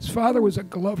 His father was a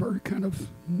glover, kind of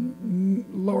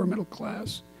lower middle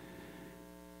class,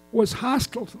 was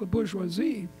hostile to the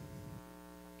bourgeoisie,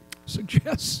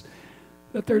 suggests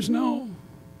that there's no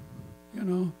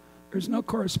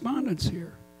correspondence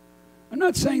here. I'm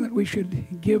not saying that we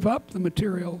should give up the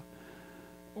material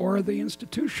or the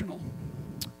institutional,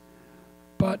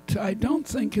 but I don't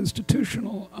think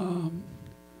institutional,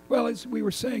 well, as we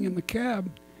were saying in the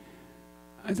cab,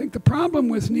 I think the problem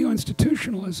with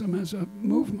neo-institutionalism as a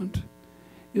movement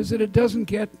is that it doesn't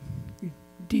get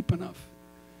deep enough.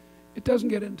 It doesn't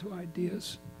get into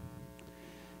ideas.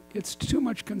 It's too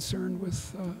much concerned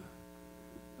with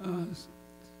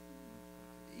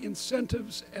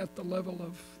incentives at the level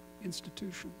of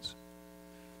institutions.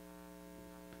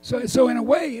 So in a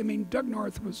way, I mean, Doug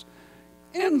North was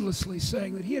endlessly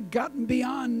saying that he had gotten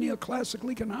beyond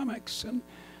neoclassical economics and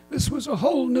this was a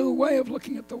whole new way of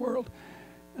looking at the world.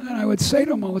 And I would say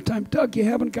to him all the time, Doug, you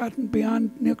haven't gotten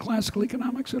beyond neoclassical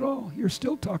economics at all. You're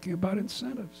still talking about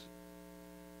incentives.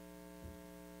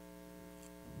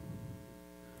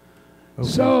 Okay.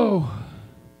 So,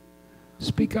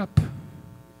 speak up.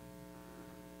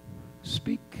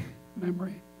 Speak,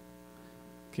 memory.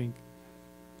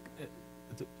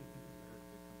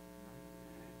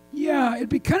 Yeah, it'd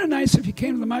be kind of nice if you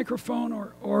came to the microphone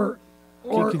or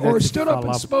stood up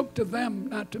and spoke to them,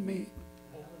 not to me.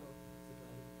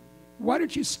 Why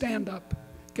don't you stand up?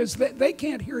 Because they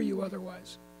can't hear you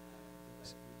otherwise.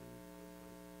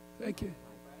 Thank you.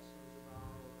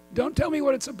 Don't tell me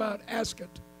what it's about. Ask it.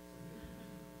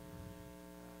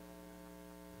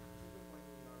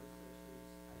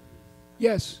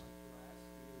 Yes.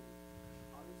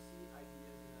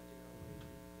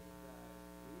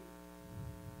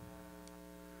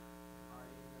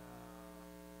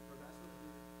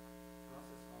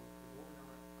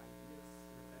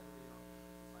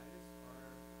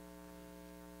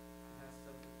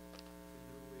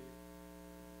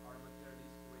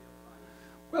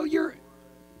 Well,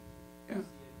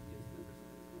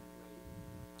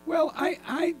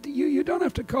 you don't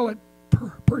have to call it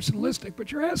personalistic,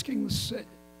 but you're asking the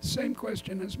same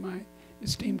question as my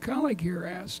esteemed colleague here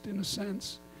asked, in a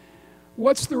sense.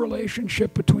 What's the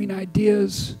relationship between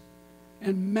ideas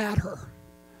and matter?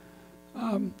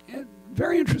 A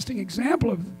very interesting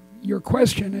example of your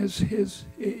question is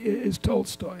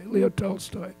Tolstoy, Leo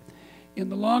Tolstoy, in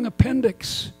the long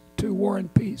appendix to War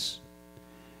and Peace.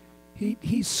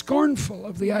 He's scornful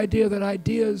of the idea that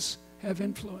ideas have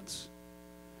influence.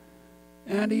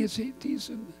 And he's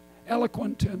an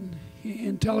eloquent and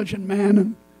intelligent man.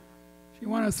 And if you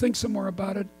want to think some more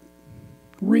about it,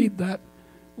 read that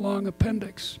long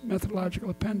appendix, methodological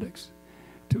appendix,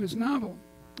 to his novel,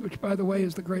 which, by the way,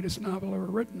 is the greatest novel ever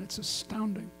written. It's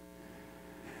astounding.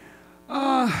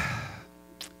 I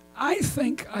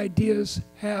think ideas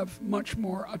have much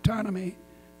more autonomy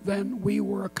than we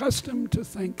were accustomed to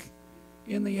think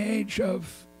in the age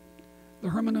of the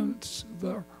hermeneutics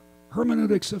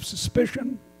of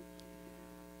suspicion,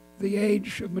 the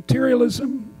age of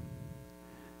materialism,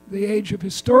 the age of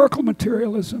historical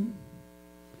materialism,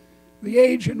 the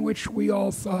age in which we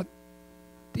all thought,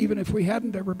 even if we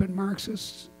hadn't ever been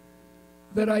Marxists,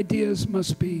 that ideas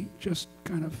must be just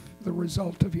kind of the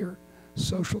result of your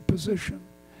social position.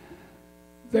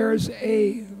 There's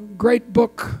a great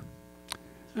book,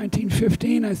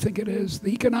 1915, I think it is,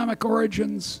 The Economic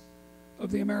Origins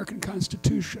of the American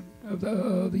Constitution, of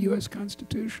the U.S.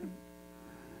 Constitution.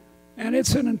 And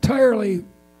it's an entirely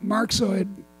Marxoid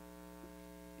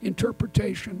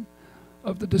interpretation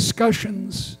of the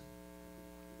discussions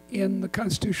in the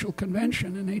Constitutional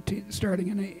Convention starting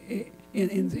in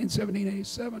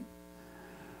 1787.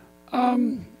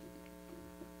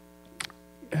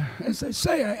 As I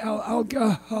say, I'll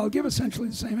give essentially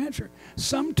the same answer.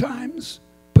 Sometimes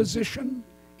position,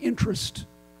 interest,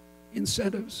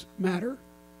 incentives matter.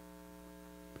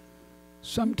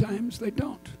 Sometimes they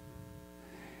don't.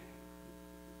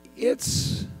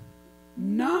 It's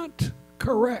not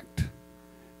correct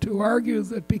to argue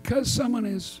that because someone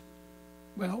is,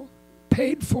 well,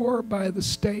 paid for by the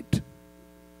state,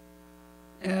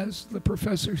 as the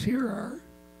professors here are,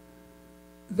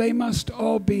 they must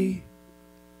all be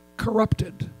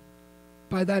corrupted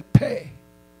by that pay.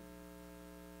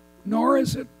 Nor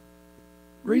is it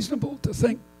reasonable to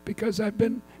think, because I've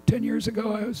been, 10 years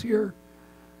ago I was here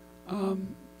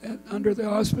under the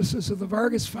auspices of the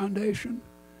Vargas Foundation,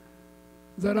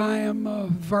 that I am a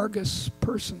Vargas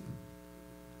person.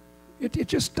 It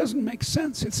just doesn't make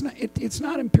sense. It's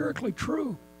not empirically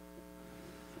true.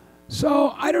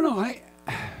 So I don't know.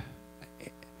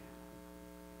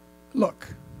 Look,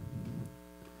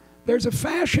 there's a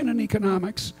fashion in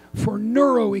economics for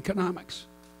neuroeconomics.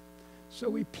 So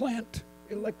we plant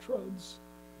electrodes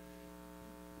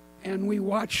and we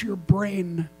watch your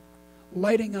brain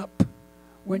lighting up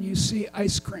when you see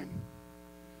ice cream.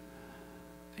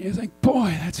 And you think,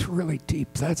 boy, that's really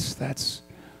deep. That's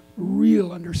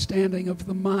real understanding of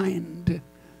the mind.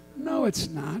 No, it's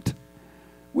not.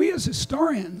 We as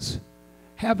historians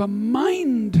have a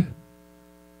mind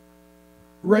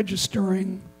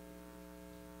registering,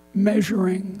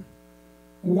 measuring,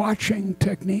 watching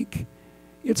technique.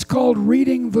 It's called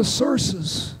reading the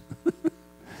sources,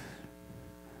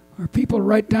 where people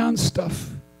write down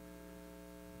stuff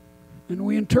and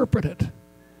we interpret it.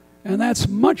 And that's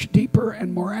much deeper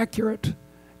and more accurate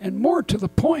and more to the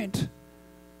point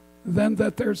than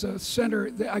that there's a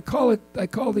center. I call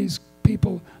these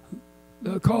people,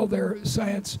 call their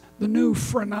science the new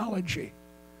phrenology.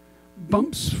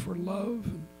 Bumps for love,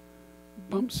 and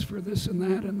bumps for this and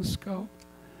that in the skull.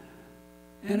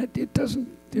 And it doesn't,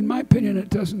 in my opinion, it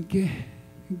doesn't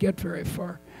get very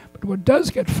far. But what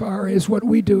does get far is what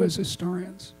we do as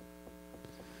historians.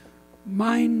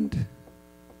 Mind,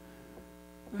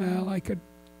 well, I could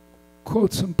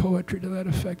quote some poetry to that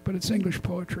effect, but it's English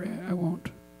poetry, I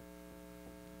won't.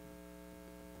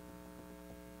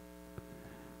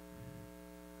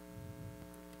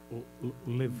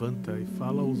 levanta e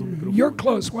fala, usa o microfone. You're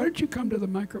close. Why don't you come to the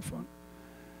microphone?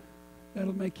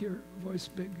 That'll make your voice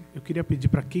big. Eu queria pedir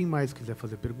para quem mais quiser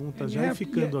fazer pergunta, já ir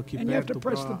ficando aqui perto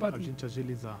para a gente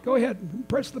agilizar. Go ahead,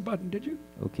 press the button, did you?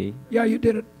 Okay. Yeah, you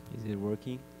did it. Is it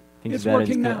working? I think It's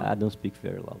working now. I don't speak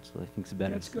very loud, so I think it's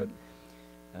better. That's good.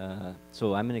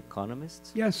 So I'm an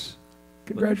economist. Yes.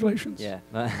 Congratulations. Yeah.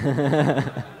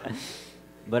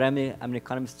 But I'm an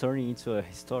economist turning into a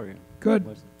historian. Good.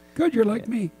 Good, you're like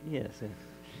me. Yes.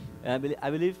 I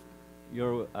believe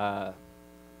your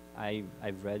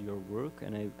I've read your work,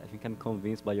 and I think I'm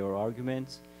convinced by your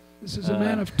arguments. This is a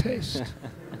man of taste.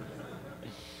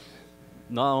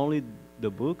 Not only the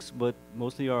books, but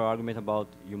mostly your argument about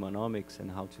humanomics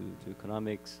and how to do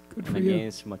economics and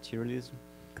against materialism.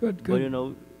 Good. But you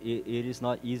know, it is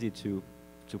not easy to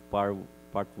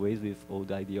part ways with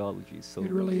old ideologies. So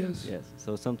it really is. Yes.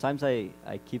 So sometimes I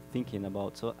keep thinking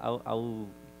about. So I'll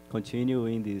continue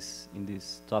in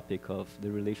this topic of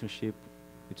the relationship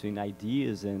between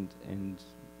ideas and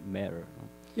matter.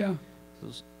 Yeah.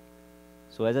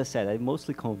 So as I said, I'm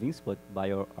mostly convinced by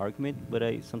your argument, but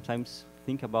I sometimes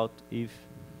think about if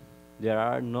there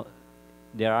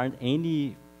aren't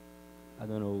any, I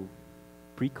don't know,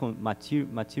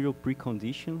 material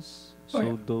preconditions,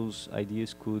 so those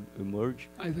ideas could emerge.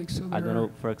 I think so. I don't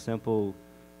know, for example,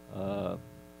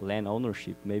 land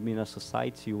ownership. Maybe in a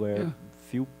society where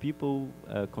few people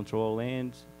control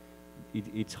land,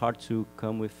 it's hard to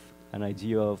come with an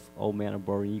idea of all men are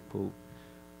born equal,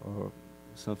 or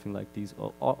something like this,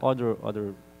 or other.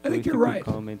 I think you're right,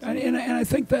 and I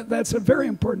think that's a very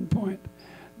important point.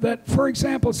 That, for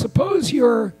example, suppose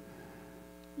you're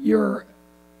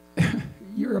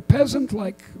a peasant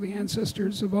like the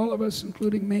ancestors of all of us,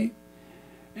 including me,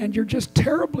 and you're just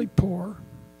terribly poor,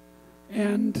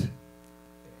 and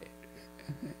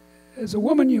as a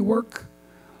woman you work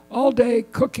all day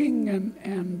cooking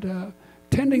and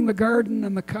tending the garden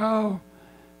and the cow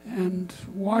and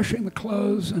washing the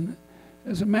clothes, and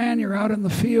as a man you're out in the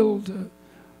field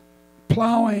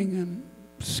plowing and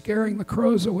scaring the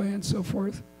crows away and so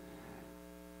forth.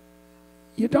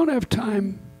 You don't have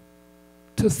time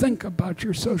to think about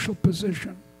your social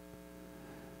position.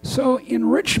 So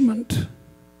enrichment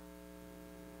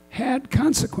had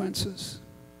consequences.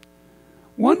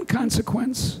 One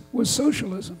consequence was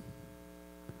socialism.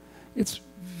 It's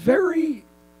very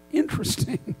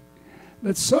interesting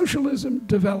that socialism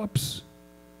develops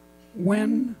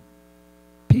when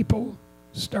people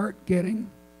start getting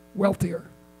wealthier.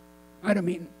 I don't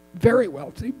mean very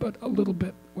wealthy, but a little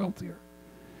bit wealthier.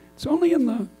 It's only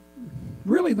in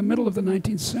really the middle of the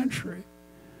 19th century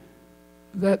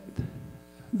that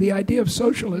the idea of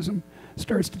socialism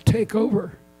starts to take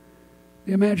over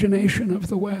the imagination of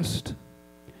the West.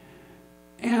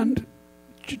 And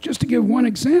just to give one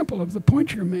example of the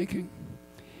point you're making,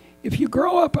 if you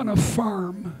grow up on a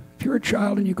farm, if you're a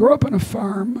child and you grow up on a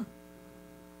farm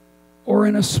or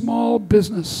in a small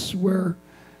business where,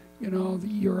 you know,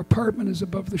 your apartment is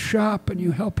above the shop and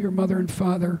you help your mother and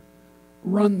father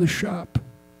run the shop,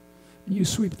 and you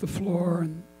sweep the floor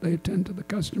and they attend to the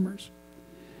customers,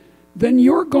 then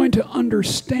you're going to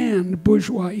understand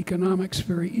bourgeois economics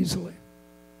very easily.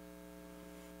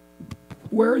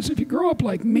 Whereas if you grow up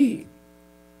like me,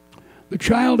 the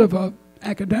child of an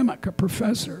academic, a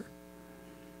professor,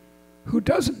 who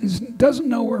doesn't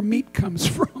know where meat comes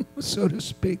from, so to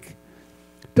speak,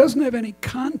 doesn't have any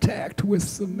contact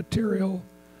with the material,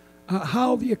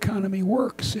 how the economy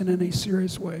works in any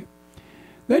serious way,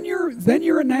 then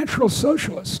you're a natural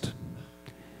socialist,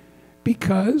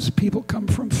 because people come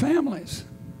from families,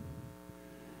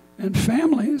 and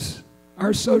families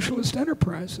are socialist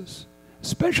enterprises,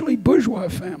 especially bourgeois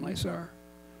families are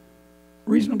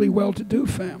reasonably well-to-do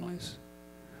families.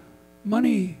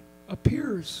 Money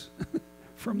appears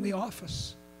from the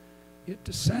office. It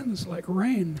descends like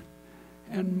rain,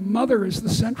 and mother is the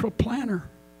central planner,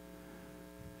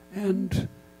 and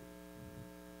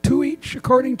to each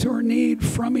according to her need,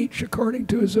 from each according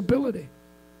to his ability.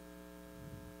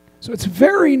 So it's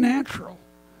very natural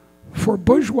for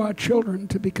bourgeois children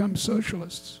to become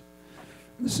socialists.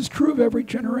 This is true of every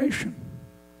generation.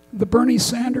 The Bernie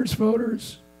Sanders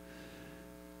voters,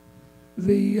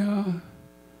 the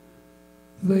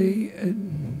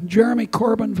Jeremy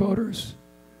Corbyn voters.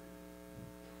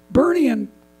 Bernie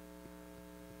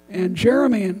and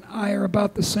Jeremy and I are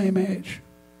about the same age.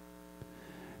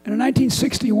 And in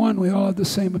 1961, we all had the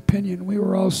same opinion. We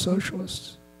were all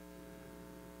socialists.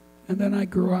 And then I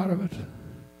grew out of it.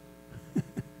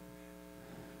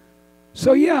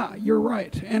 So yeah, you're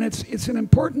right. And it's an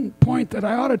important point that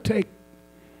I ought to take.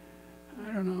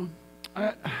 I don't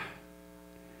know.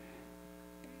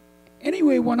 Anyway,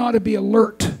 anyway, one ought to be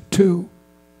alert to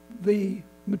the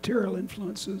material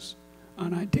influences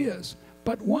on ideas,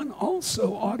 but one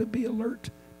also ought to be alert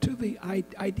to the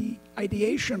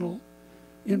ideational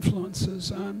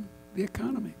influences on the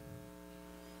economy.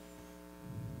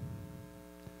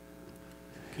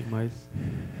 Quem mais?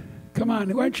 Come on,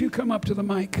 why don't you come up to the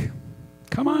mic?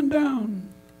 Come on down.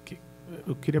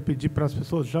 Eu queria pedir para as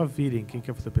pessoas já virem. Quem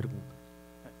quer fazer pergunta?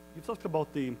 You talked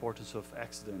about the importance of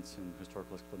accidents in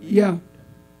historical explanation. Yeah.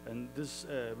 And this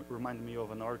reminded me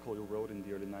of an article you wrote in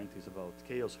the early 90s about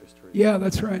chaos history. Yeah,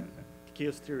 that's right.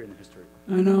 Chaos theory in history.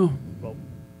 I know. Well,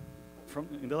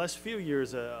 in the last few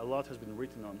years, a lot has been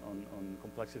written on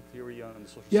complexity theory and the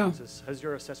social sciences. Has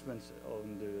your assessment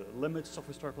on the limits of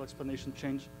historical explanation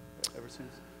changed ever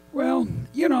since? Well,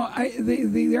 you know,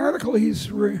 the article he's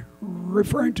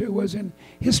referring to was in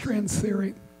History and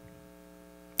Theory,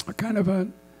 a kind of a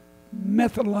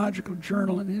methodological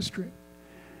journal in history.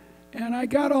 And I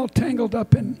got all tangled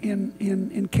up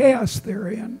in chaos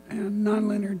theory and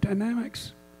nonlinear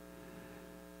dynamics.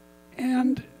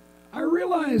 And I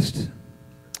realized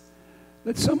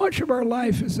that so much of our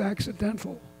life is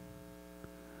accidental.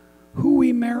 Who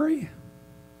we marry,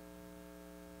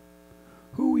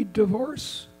 who we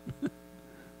divorce.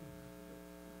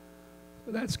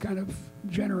 That's kind of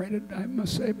generated, I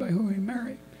must say, by who we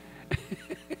marry.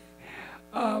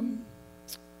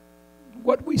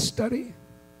 What we study,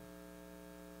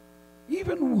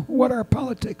 even what our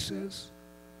politics is,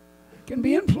 can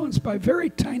be influenced by very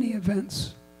tiny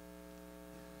events.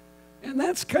 And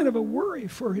that's kind of a worry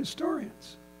for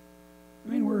historians. I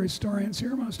mean, we're historians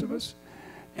here, most of us.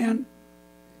 And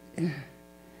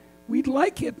we'd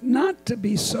like it not to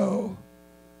be so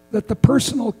that the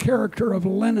personal character of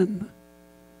Lenin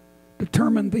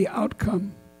determined the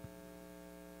outcome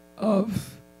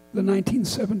of the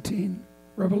 1917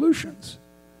 revolutions.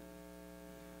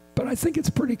 But I think it's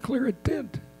pretty clear it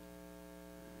did.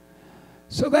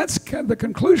 So that's kind of the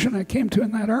conclusion I came to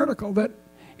in that article, that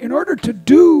in order to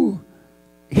do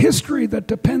history that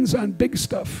depends on big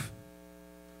stuff,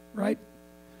 right?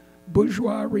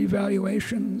 Bourgeois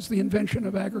revaluations, the invention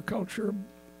of agriculture,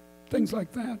 things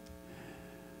like that.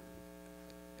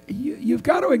 You've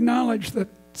got to acknowledge that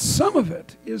some of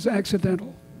it is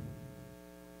accidental.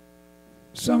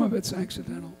 Some of it's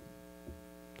accidental.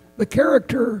 The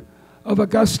character of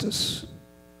Augustus,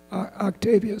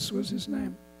 Octavius was his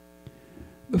name,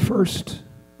 the first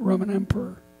Roman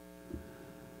emperor,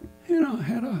 you know,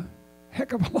 had a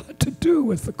heck of a lot to do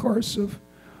with the course of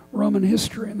Roman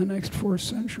history in the next 4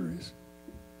 centuries.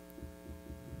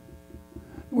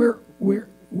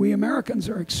 We Americans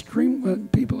are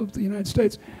people of the United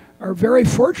States are very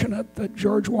fortunate that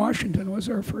George Washington was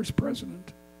our first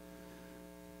president.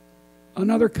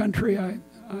 Another country I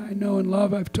know and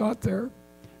love, I've taught there,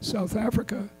 South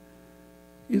Africa,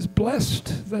 is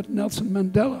blessed that Nelson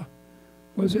Mandela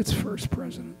was its first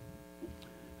president.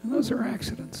 And those are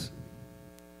accidents.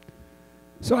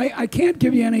 So I can't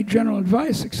give you any general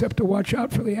advice except to watch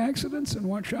out for the accidents and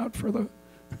watch out for the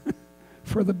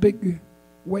for the big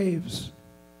waves.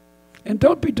 And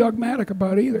don't be dogmatic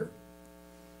about either.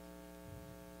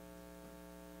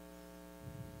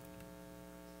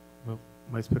 Well,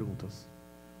 mais perguntas?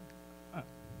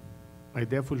 A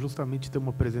ideia foi justamente ter uma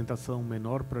apresentação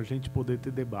menor para a gente poder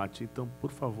ter debate. Então, por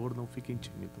favor, não fiquem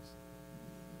tímidos.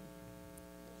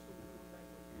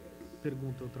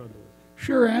 Pergunta ao tradutor.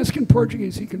 Sure, ask in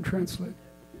Portuguese, he can translate.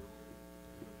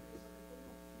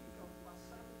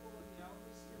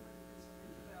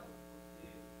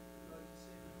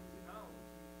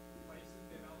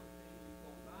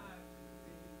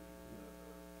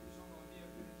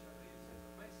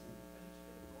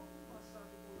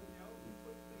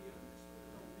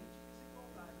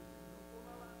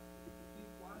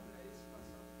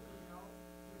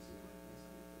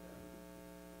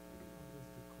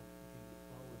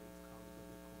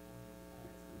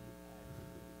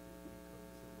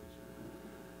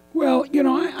 Well, you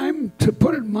know, I'm, to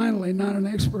put it mildly, not an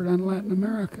expert on Latin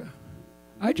America.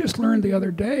 I just learned the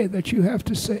other day that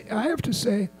I have to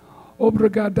say,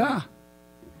 obrigada.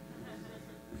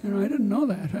 You know, I didn't know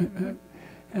that.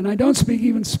 And I don't speak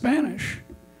even Spanish.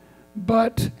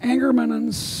 But Angerman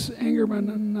and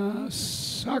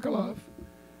Sokolov,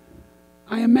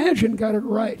 I imagine, got it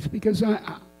right, because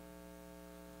I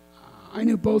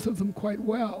knew both of them quite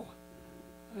well.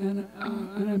 And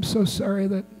I'm so sorry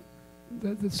that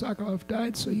Sokolov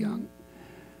died so young.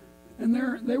 And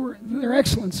they're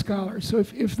excellent scholars. So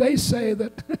if they say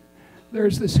that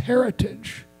there's this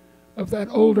heritage of that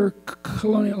older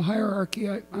colonial hierarchy,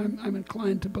 I'm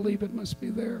inclined to believe it must be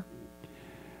there.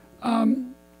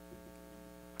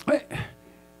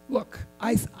 Look,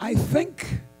 I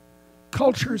think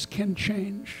cultures can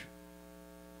change,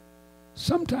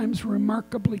 sometimes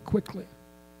remarkably quickly,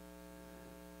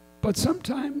 but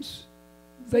sometimes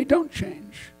they don't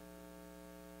change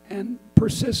and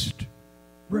persist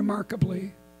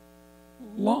remarkably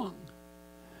long.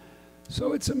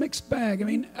 So it's a mixed bag. I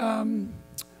mean,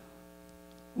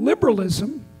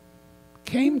 liberalism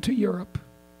came to Europe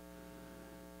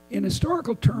in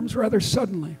historical terms rather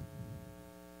suddenly.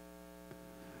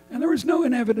 And there was no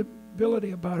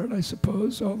inevitability about it, I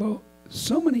suppose, although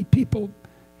so many people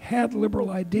had liberal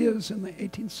ideas in the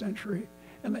 18th century,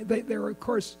 and they were, of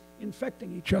course,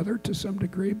 infecting each other to some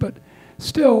degree, but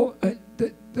still,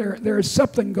 there is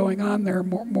something going on there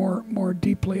more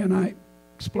deeply, and I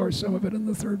explore some of it in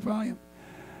the third volume.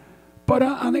 But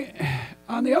on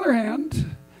the other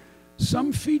hand,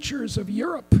 some features of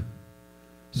Europe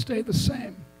stay the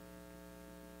same.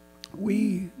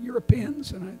 We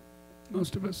Europeans, and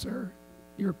most of us are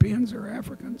Europeans or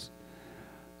Africans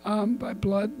by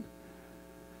blood,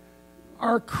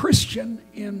 are Christian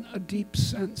in a deep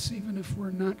sense, even if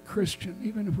we're not Christian,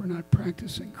 even if we're not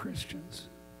practicing Christians,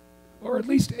 or at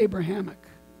least Abrahamic.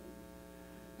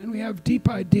 And we have deep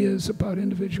ideas about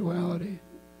individuality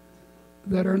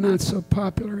that are not so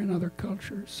popular in other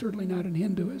cultures, certainly not in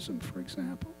Hinduism, for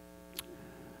example.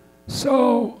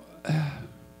 So,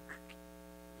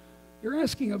 you're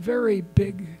asking a very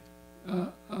big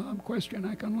question.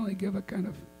 I can only give a kind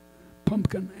of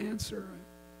pumpkin answer,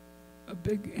 a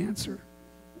big answer.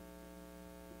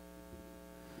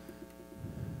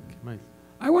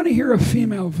 I want to hear a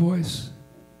female voice.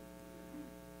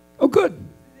 Oh, good.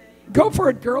 Go for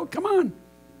it, girl. Come on.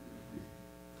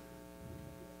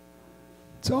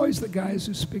 It's always the guys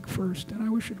who speak first, and I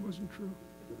wish it wasn't true.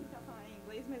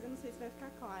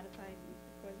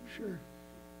 Sure.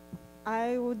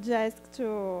 I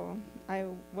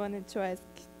wanted to ask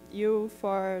you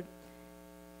for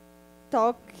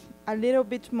talk a little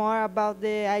bit more about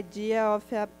the idea of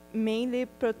a mainly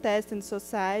Protestant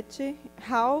society,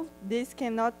 how this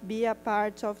cannot be a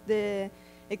part of the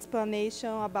explanation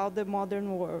about the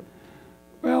modern world.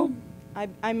 Well,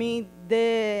 I mean,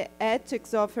 the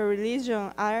ethics of a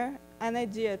religion are an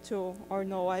idea too, or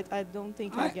no? I don't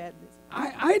think I get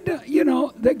this. You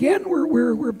know, again,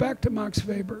 we're back to Max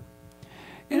Weber,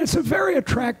 and it's a very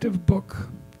attractive book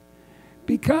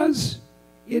because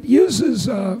it uses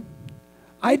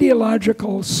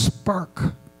ideological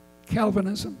spark,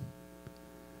 Calvinism,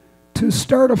 to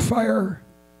start a fire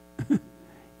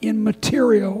in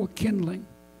material kindling,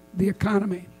 the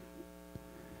economy.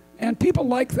 And people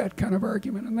like that kind of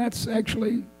argument, and that's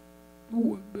actually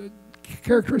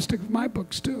characteristic of my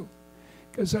books too,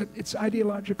 because it's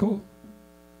ideological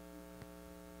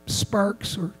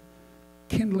sparks or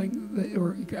kindling,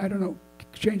 or I don't know,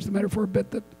 change the metaphor a bit,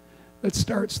 that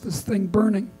starts this thing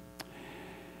burning.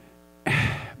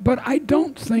 But I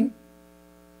don't think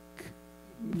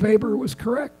Weber was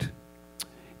correct.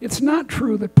 It's not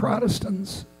true that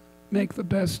Protestants make the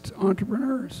best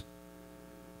entrepreneurs.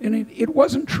 And it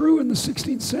wasn't true in the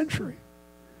 16th century.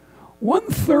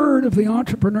 1/3 of the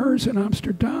entrepreneurs in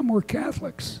Amsterdam were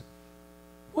Catholics.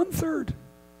 1/3.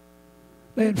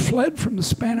 They had fled from the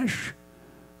Spanish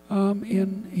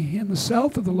in the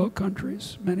south of the Low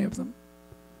Countries, many of them,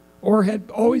 or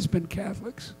had always been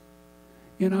Catholics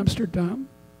in Amsterdam.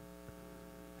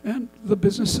 And the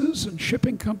businesses and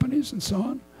shipping companies and so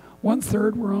on,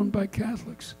 1/3 were owned by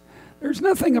Catholics. There's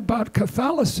nothing about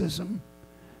Catholicism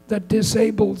that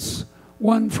disables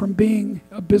one from being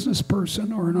a business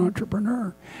person or an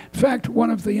entrepreneur. In fact, one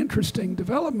of the interesting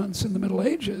developments in the Middle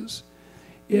Ages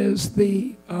is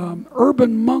the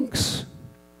urban monks,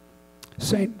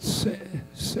 Saint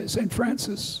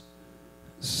Francis,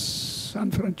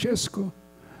 San Francesco,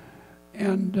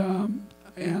 and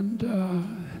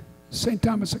St.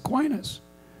 Thomas Aquinas,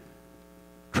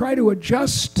 try to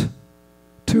adjust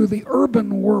to the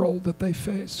urban world that they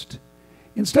faced.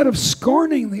 Instead of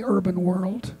scorning the urban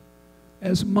world,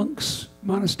 as monks,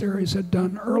 monasteries had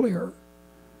done earlier,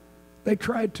 they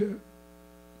tried to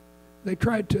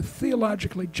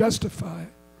theologically justify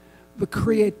the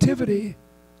creativity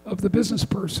of the business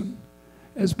person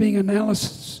as being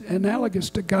analogous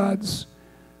to God's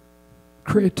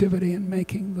creativity in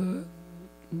making the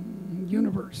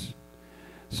universe.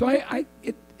 So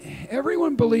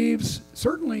everyone believes,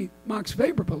 certainly Max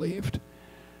Weber believed,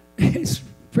 it's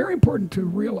very important to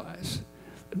realize,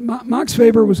 Max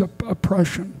Weber was a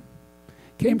Prussian,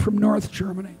 came from North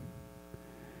Germany.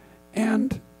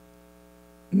 And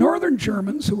Northern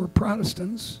Germans, who were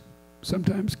Protestants,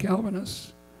 sometimes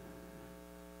Calvinists,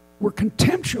 were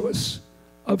contemptuous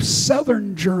of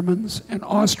Southern Germans and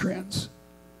Austrians,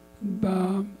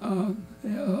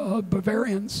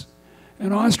 Bavarians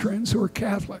and Austrians who were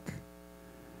Catholic.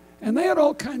 And they had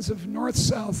all kinds of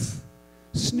north-south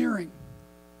sneering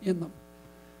in them.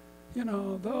 You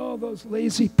know, oh, those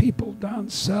lazy people down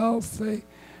south,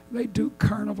 they do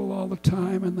carnival all the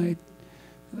time, and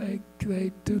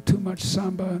they do too much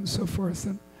samba and so forth.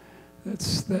 And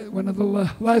that's one of the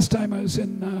last time I was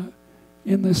in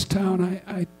this town,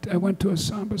 I went to a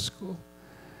samba school.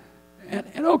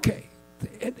 And okay,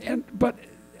 but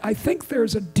I think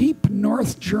there's a deep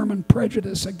North German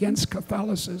prejudice against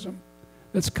Catholicism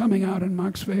that's coming out in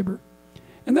Max Weber.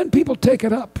 And then people take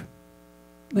it up.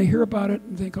 They hear about it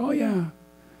and think, oh yeah,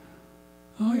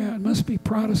 it must be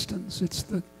Protestants. It's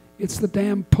the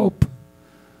damn Pope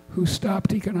who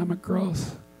stopped economic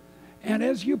growth. And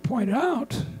as you pointed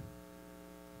out,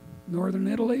 Northern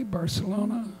Italy,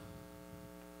 Barcelona,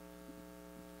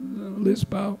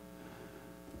 Lisboa,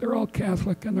 they're all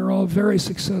Catholic and they're all very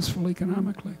successful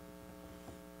economically.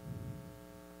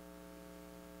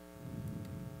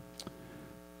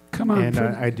 Come on. And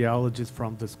ideologies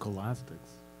from the scholastics.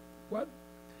 What?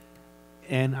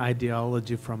 And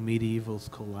ideology from medieval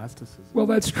scholasticism. Well,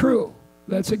 that's true.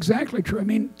 That's exactly true. I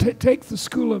mean, take the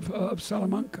school of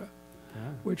Salamanca,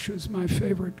 which was my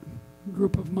favorite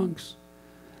group of monks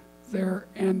there.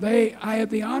 And I had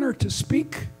the honor to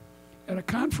speak at a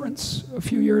conference a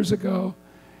few years ago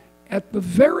at the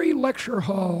very lecture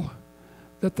hall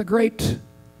that the great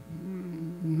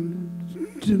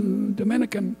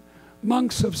Dominican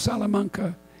monks of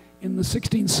Salamanca in the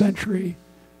 16th century,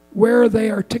 where they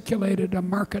articulated a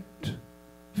market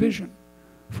vision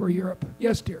for Europe.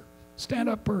 Yes, dear. Stand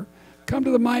up or come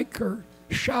to the mic or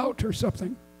shout or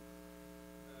something.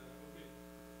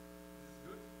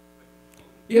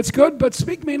 It's good, but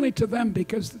speak mainly to them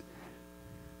because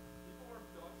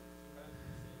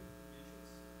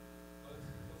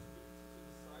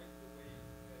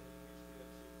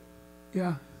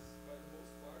yeah.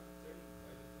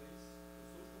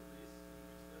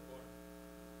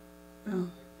 Yeah.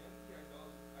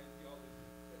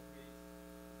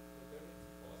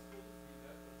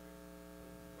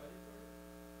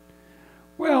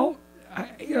 Well,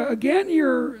 again,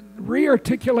 you're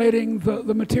re-articulating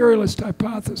the materialist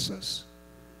hypothesis,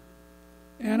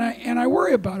 and I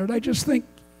worry about it. I just think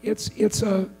it's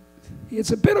a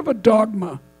bit of a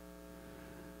dogma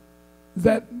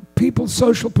that people's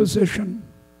social position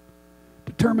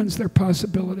determines their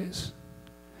possibilities.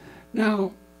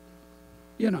 Now,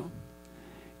 you know,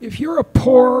 if you're a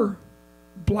poor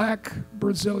black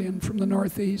Brazilian from the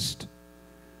Northeast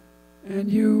and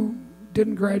you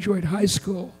didn't graduate high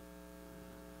school,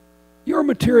 your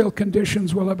material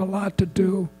conditions will have a lot to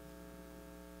do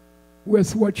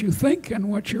with what you think and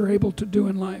what you're able to do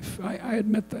in life. I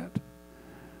admit that.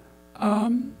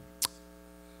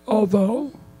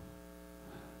 Although,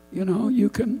 you know, you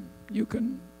can,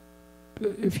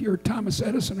 if you're Thomas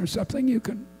Edison or something, you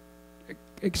can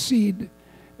exceed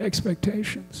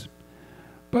expectations.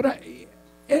 But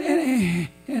and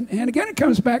again, it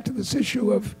comes back to this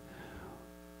issue of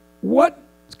what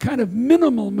kind of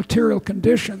minimal material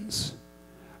conditions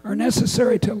are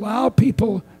necessary to allow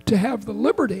people to have the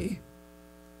liberty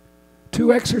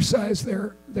to exercise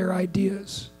their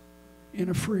ideas in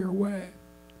a freer way.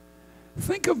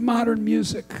 Think of modern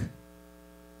music,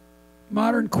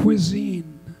 modern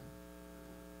cuisine,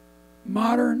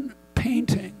 modern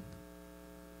painting,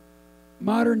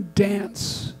 modern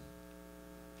dance,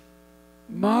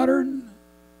 modern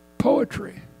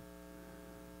poetry,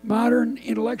 modern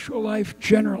intellectual life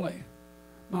generally,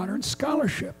 modern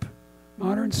scholarship,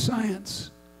 modern science.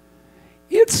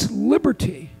 It's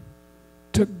liberty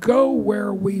to go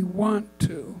where we want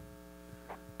to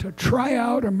try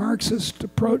out a Marxist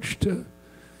approach to,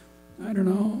 I don't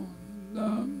know,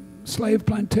 slave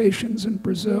plantations in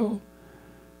Brazil,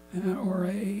 or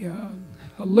a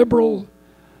liberal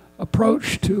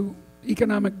approach to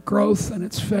economic growth and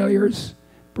its failures,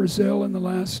 Brazil in the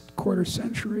last quarter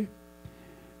century.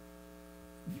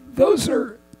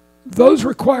 Those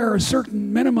require a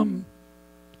certain minimum,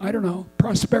 I don't know,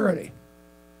 prosperity,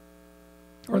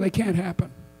 or they can't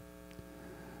happen.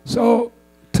 So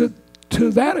to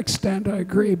that extent, I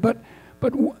agree. But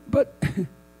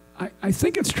I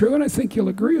think it's true, and I think you'll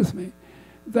agree with me,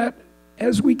 that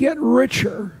as we get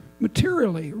richer,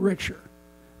 materially richer,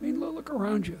 I mean, look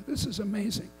around you. This is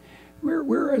amazing.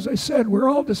 We're, as I said, we're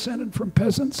all descended from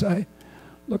peasants. I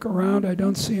look around. I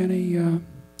don't see any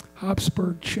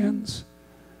Habsburg chins.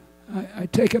 I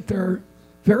take it there are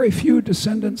very few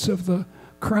descendants of the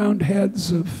crowned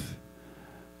heads of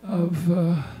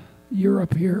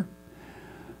Europe here.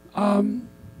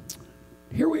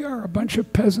 Here we are, a bunch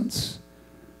of peasants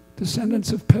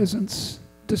descendants of peasants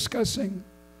discussing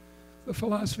the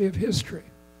philosophy of history.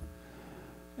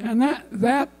 And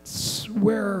that's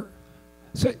where,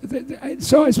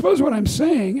 so I suppose what I'm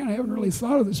saying, and I haven't really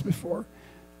thought of this before,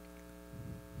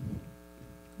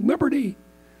 liberty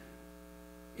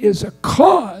is a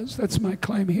cause, that's my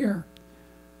claim here,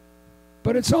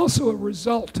 but it's also a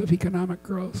result of economic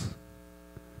growth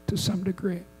to some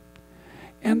degree.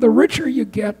 And the richer you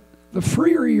get, the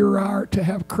freer you are to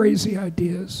have crazy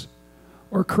ideas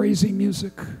or crazy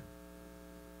music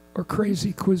or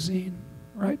crazy cuisine,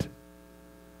 right?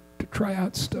 To try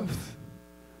out stuff,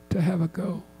 to have a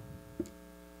go.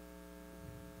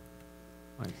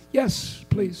 Nice. Yes,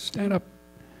 please, stand up.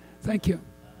 Thank you.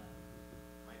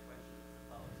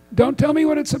 Don't tell me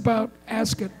what it's about,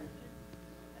 ask it.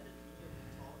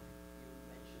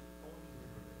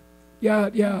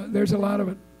 Yeah, there's a lot of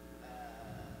it.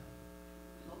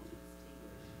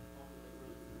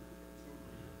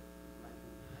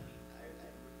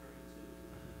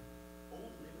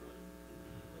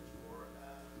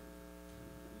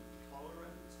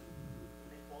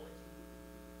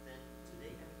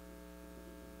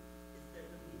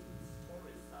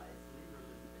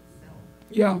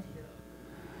 Yeah.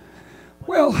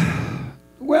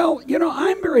 Well, you know,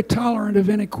 I'm very tolerant of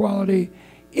inequality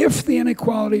if the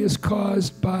inequality is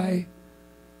caused by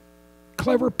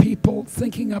clever people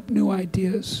thinking up new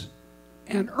ideas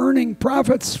and earning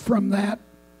profits from that,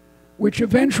 which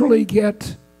eventually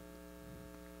get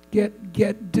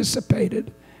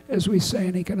dissipated, as we say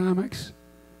in economics,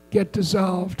 get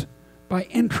dissolved by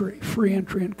entry, free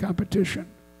entry and competition.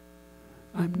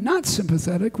 I'm not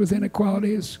sympathetic with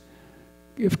inequality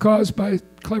if caused by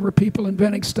clever people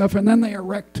inventing stuff and then they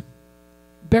erect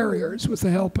barriers with the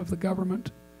help of the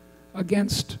government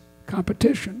against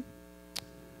competition.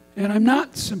 And I'm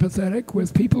not sympathetic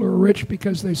with people who are rich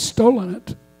because they've stolen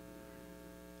it.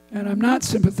 And I'm not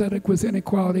sympathetic with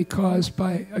inequality caused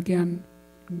by, again,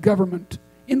 government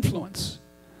influence.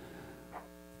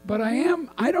 But I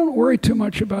don't worry too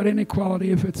much about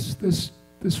inequality if it's this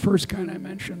first kind I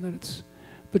mentioned, that it's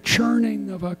the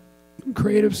churning of a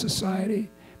creative society.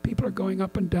 People are going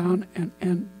up and down,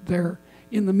 and they're,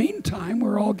 in the meantime,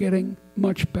 we're all getting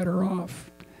much better off.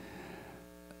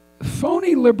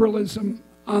 Phony liberalism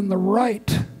on the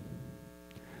right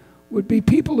would be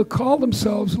people who call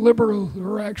themselves liberal who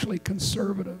are actually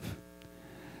conservative.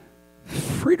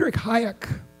 Friedrich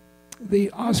Hayek,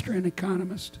 the Austrian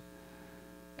economist,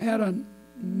 had a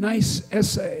nice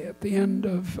essay at the end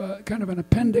of kind of an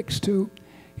appendix to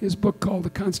his book called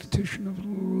The Constitution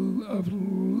of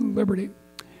Liberty,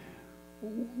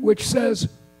 which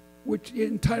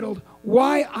entitled,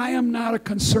 Why I Am Not a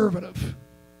Conservative.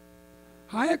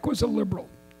 Hayek was a liberal.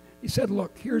 He said,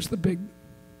 look, here's the big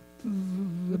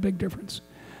difference.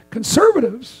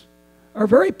 Conservatives are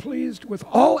very pleased with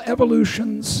all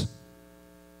evolutions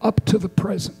up to the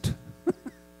present.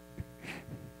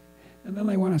 And then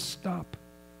they want to stop.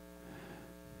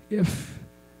 If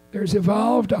there's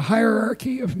evolved a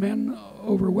hierarchy of men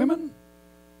over women,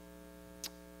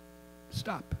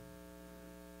 stop.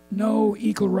 No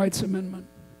equal rights amendment.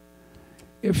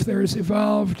 If there's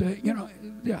evolved,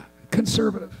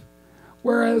 conservative.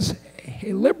 Whereas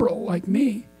a liberal like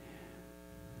me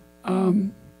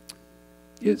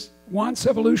wants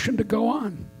evolution to go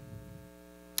on.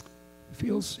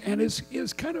 Feels and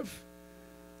is kind of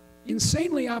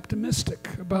insanely optimistic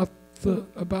about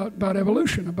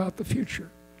evolution, about the future,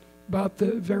 about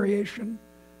the variation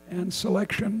and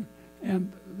selection,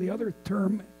 and the other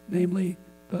term, namely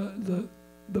the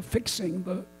fixing,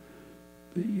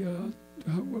 I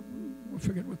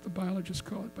forget what the biologists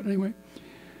call it, but anyway.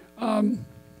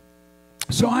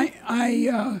 So my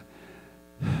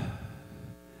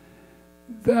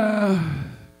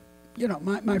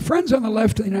friends on the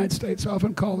left of the United States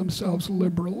often call themselves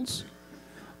liberals,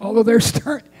 although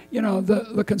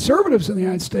the conservatives in the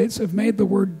United States have made the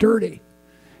word dirty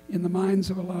in the minds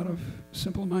of a lot of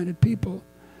simple-minded people.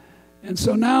 And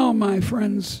so now my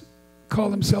friends call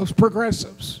themselves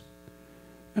progressives.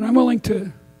 And I'm willing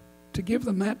to give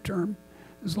them that term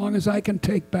as long as I can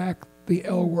take back the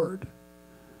L word.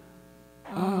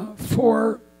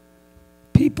 For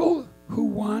people who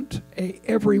want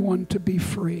everyone to be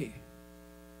free.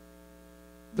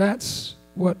 That's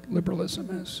what liberalism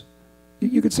is.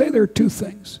 You could say there are two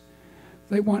things.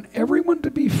 They want everyone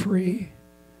to be free,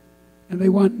 and they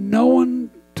want no one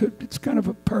to, it's kind of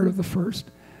a part of the first,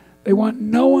 they want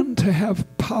no one to have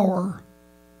power,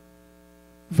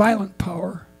 violent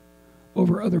power,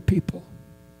 over other people.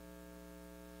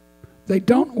 They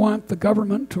don't want the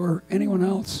government or anyone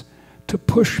else to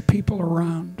push people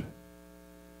around.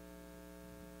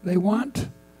 They want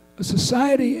a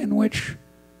society in which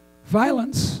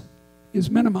violence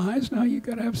is minimized. Now you've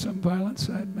got to have some violence,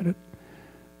 I admit it,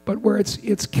 but where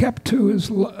it's kept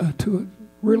to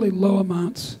really low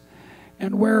amounts,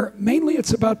 and where mainly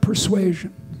it's about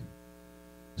persuasion,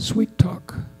 sweet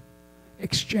talk,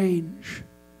 exchange.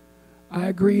 I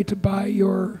agree to buy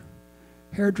your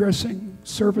hairdressing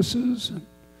services, and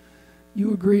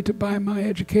you agree to buy my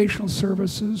educational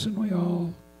services, and we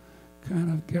all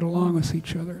kind of get along with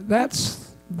each other.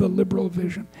 That's the liberal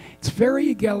vision. It's very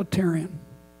egalitarian,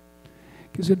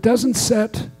 because it doesn't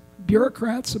set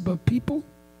bureaucrats above people.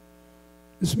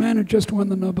 This man who just won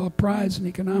the Nobel Prize in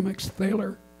economics,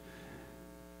 Thaler,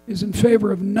 is in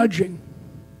favor of nudging,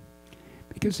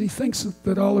 because he thinks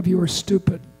that all of you are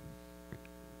stupid,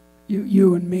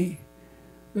 you and me,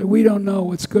 that we don't know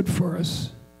what's good for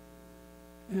us,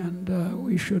 and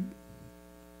we should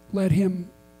let him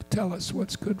tell us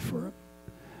what's good for him.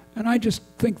 And I just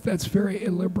think that's very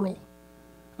illiberal.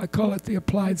 I call it the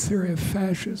applied theory of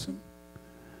fascism.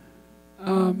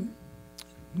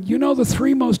 You know the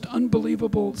three most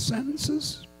unbelievable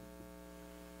sentences?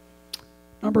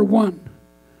 Number one,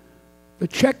 the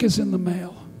check is in the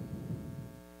mail.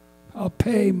 I'll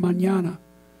pay mañana.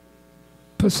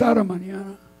 Pasado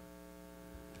mañana.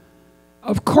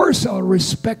 Of course I'll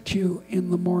respect you in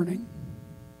the morning.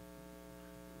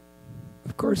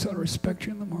 Of course I'll respect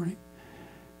you in the morning.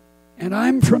 And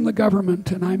I'm from the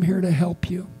government, and I'm here to help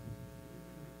you.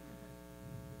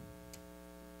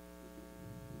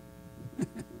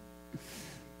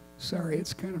 Sorry,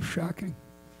 it's kind of shocking.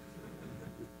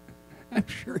 I'm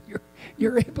sure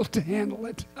you're able to handle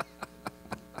it.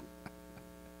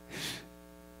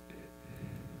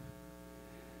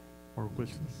 More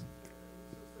questions?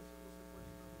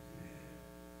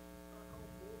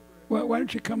 Well, why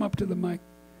don't you come up to the mic?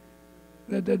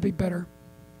 That'd be better.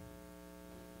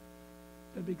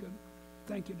 That'd be good.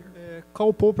 Thank you, dear.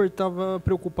 Karl Popper estava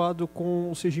preocupado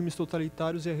com os regimes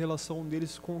totalitários e a relação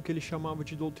deles com o que ele chamava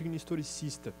de doutrina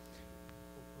historicista.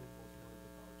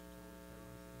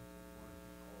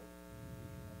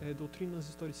 Doutrinas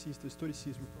historicistas,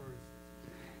 historicismo.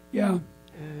 Yeah.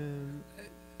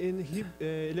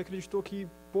 Ele acreditou que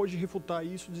pôde refutar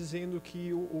isso dizendo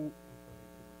que o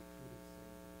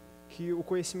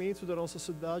conhecimento da nossa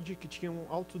sociedade, que tinha um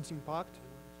alto desimpacto,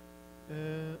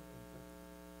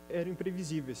 eram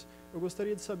imprevisíveis. Eu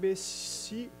gostaria de saber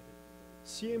se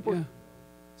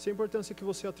a importância que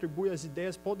você atribui às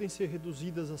ideias podem ser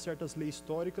reduzidas a certas leis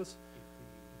históricas,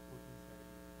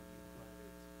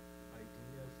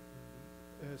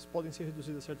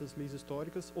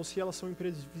 ou se elas são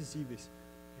imprevisíveis.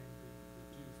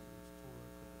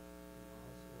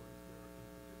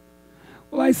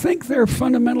 Well, I think they're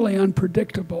fundamentally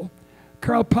unpredictable.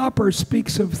 Karl Popper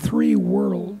speaks of three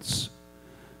worlds.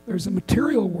 There's the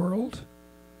material world,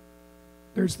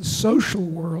 there's the social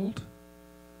world,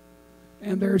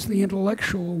 and there's the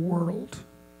intellectual world.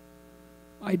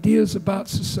 Ideas about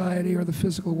society are the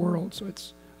physical world, so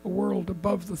it's a world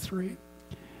above the three.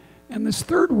 And this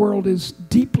third world is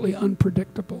deeply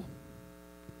unpredictable.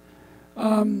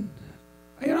 I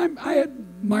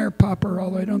admire Popper,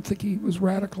 although I don't think he was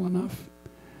radical enough.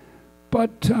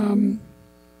 But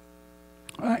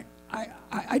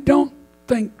I don't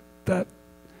think that,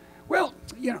 well,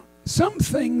 you know, some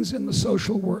things in the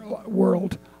social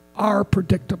world are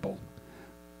predictable.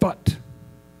 But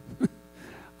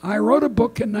I wrote a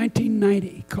book in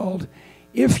 1990 called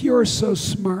If You're So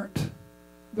Smart,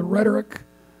 The Rhetoric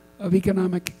of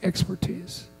Economic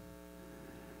Expertise.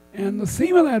 And the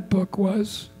theme of that book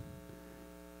was,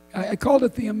 I called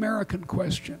it the American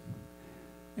question.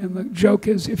 And the joke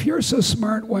is, if you're so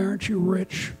smart, why aren't you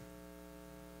rich?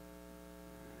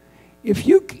 If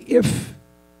you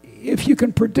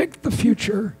can predict the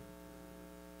future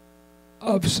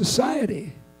of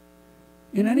society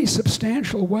in any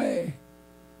substantial way,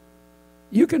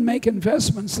 you can make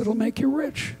investments that'll make you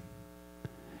rich.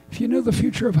 If you knew the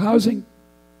future of housing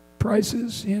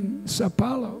prices in Sao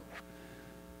Paulo,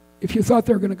 if you thought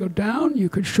they were going to go down, you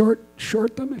could short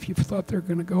them. If you thought they were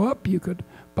going to go up, you could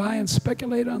buy and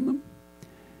speculate on them.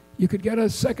 You could get a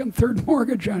second, third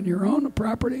mortgage on your own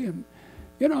property, and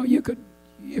you know, you could,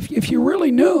 if you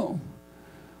really knew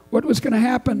what was going to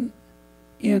happen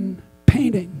in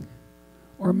painting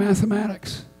or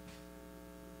mathematics,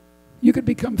 you could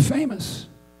become famous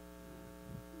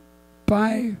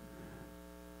by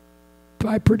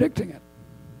predicting it.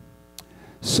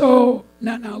 So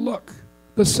now look,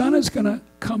 the sun is going to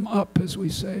come up, as we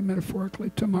say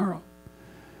metaphorically, tomorrow.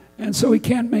 And so we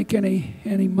can't make any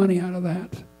money out of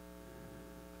that.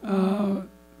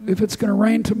 If it's going to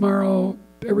rain tomorrow,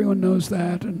 everyone knows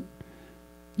that, and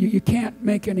you can't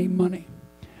make any money.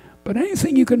 But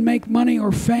anything you can make money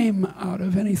or fame out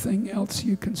of, anything else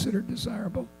you consider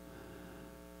desirable,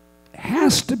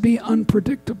 has to be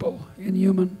unpredictable in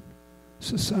human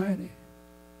society.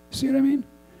 See what I mean?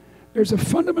 There's a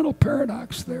fundamental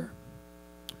paradox there.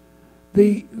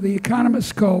 The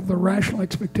economists called the rational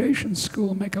expectations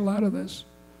school make a lot of this.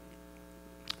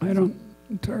 I don't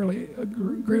entirely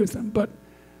agree with them, but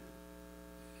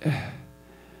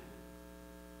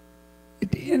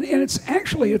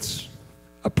it's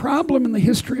a problem in the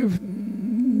history of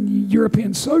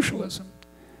European socialism,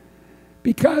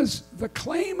 because the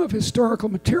claim of historical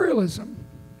materialism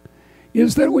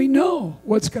is that we know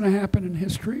what's going to happen in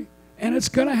history, and it's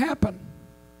going to happen.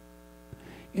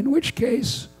 In which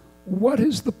case, what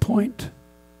is the point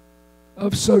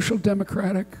of social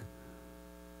democratic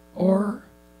or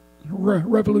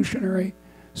revolutionary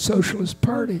socialist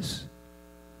parties?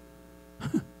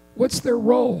 What's their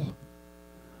role?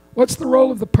 What's the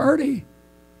role of the party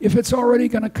if it's already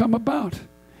going to come about?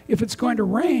 If it's going to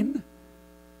rain,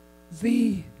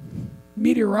 the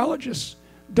meteorologists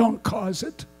don't cause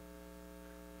it.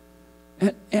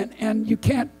 And you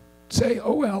can't say,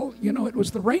 oh, well, you know, it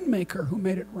was the rainmaker who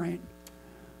made it rain.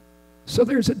 So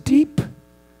there's a deep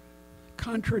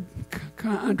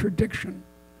contradiction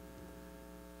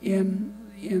in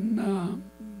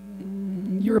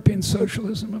European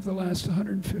socialism of the last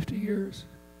 150 years.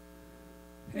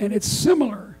 And it's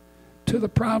similar to the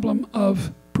problem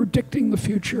of predicting the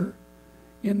future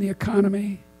in the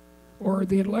economy or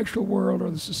the intellectual world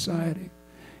or the society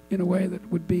in a way that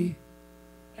would be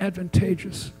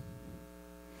advantageous.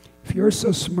 If you're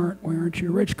so smart, why aren't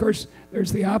you rich? Of course,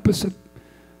 there's the opposite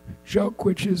joke,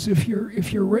 which is if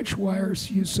you're rich, why are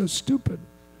you so stupid?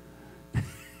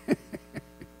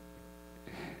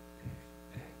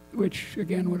 Which,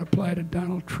 again, would apply to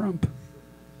Donald Trump.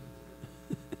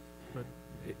 But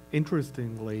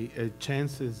interestingly,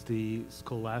 chance is the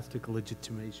scholastic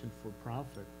legitimation for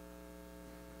profit.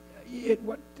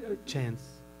 Chance.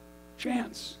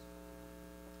 Chance.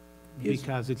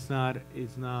 Because it's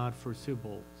not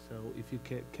foreseeable. So if you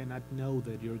cannot know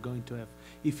that you're going to have,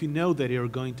 if you know that you're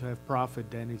going to have profit,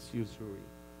 then it's usury.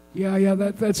 Yeah,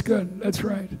 that's good. That's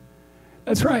right.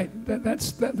 That's right.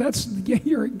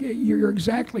 You're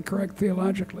exactly correct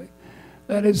theologically.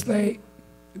 That is, they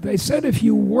said if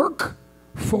you work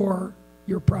for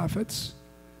your profits,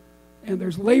 and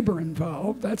there's labor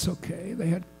involved, that's okay. They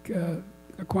had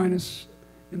Aquinas,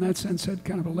 in that sense, had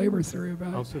kind of a labor theory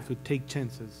about it. Also, if you take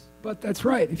chances. But that's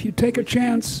right. If you take a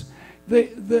chance,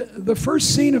 the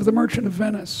first scene of The Merchant of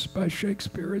Venice by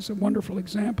Shakespeare is a wonderful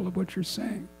example of what you're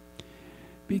saying,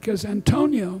 because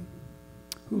Antonio,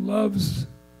 who loves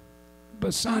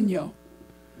Bassanio,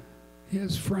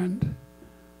 his friend,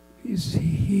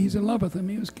 he's in love with him.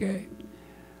 He was gay.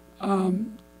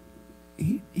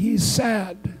 He's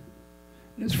sad.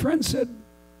 And his friend said,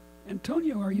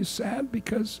 Antonio, are you sad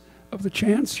because of the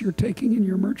chance you're taking in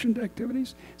your merchant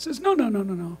activities? He says, no.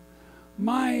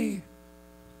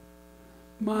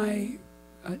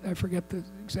 I forget the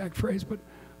exact phrase, but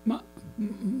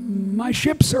my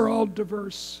ships are all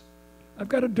diverse. I've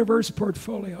got a diverse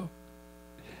portfolio.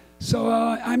 So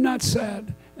I'm not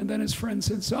sad. And then his friend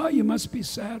says, oh, you must be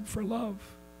sad for love.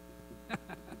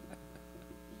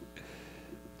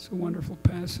 It's a wonderful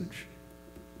passage.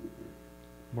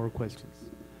 More questions?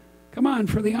 Come on,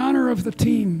 for the honor of the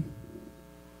team.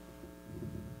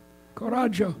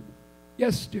 Coraggio.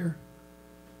 Yes, dear.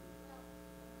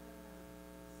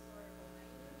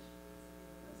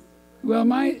 Well,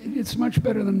 it's much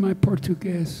better than my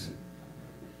Portuguese.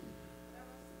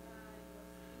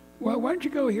 Well, why don't you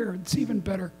go here? It's even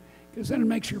better, because then it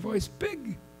makes your voice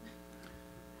big.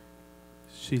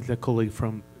 She's a colleague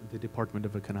from the Department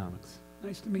of Economics.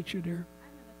 Nice to meet you, dear.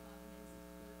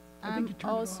 I'm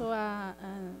also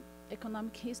an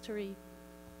economic history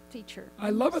teacher.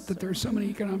 I love it that there are so many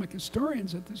economic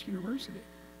historians at this university.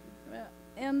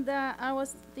 And I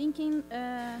was thinking,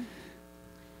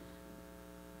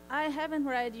 I haven't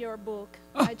read your book.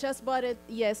 Oh. I just bought it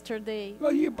yesterday.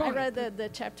 Well, you bought I read the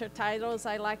chapter titles.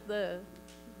 I like the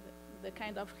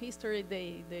kind of history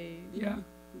they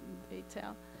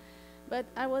tell. But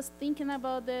I was thinking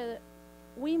about the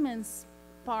women's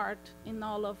part in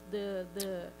all of the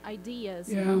ideas.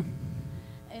 Yeah.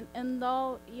 And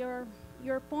all you're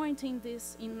pointing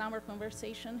this in our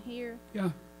conversation here. Yeah.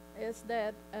 Is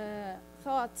that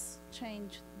thoughts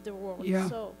change the world. Yeah.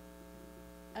 So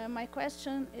my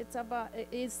question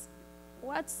is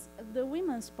what's the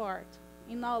women's part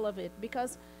in all of it?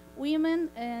 Because women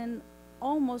in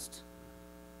almost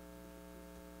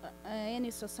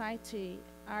any society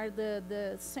are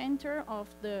the center of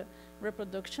the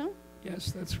reproduction.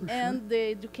 Yes, that's for and sure.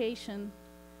 the education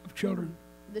of children.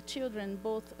 The children,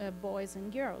 both boys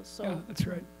and girls. So Yeah, that's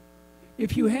right.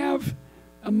 If you have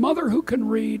a mother who can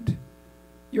read,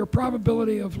 your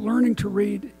probability of learning to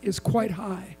read is quite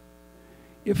high.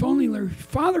 If only their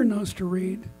father knows to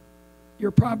read,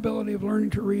 your probability of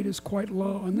learning to read is quite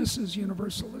low. And this is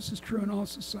universal. This is true in all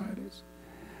societies.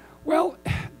 Well,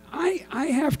 I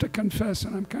have to confess,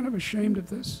 and I'm kind of ashamed of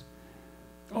this,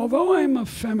 although I'm a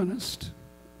feminist,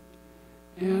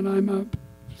 and I'm a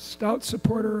stout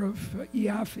supporter of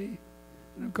IAFI,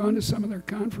 and I've gone to some of their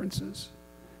conferences,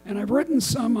 and I've written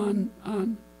some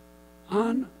on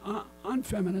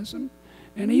feminism,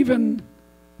 and even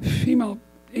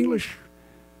English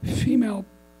female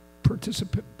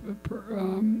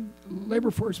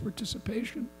labor force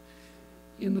participation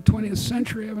in the 20th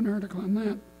century. I have an article on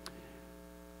that.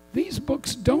 These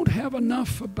books don't have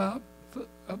enough about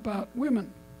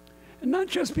women. And not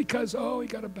just because, oh, you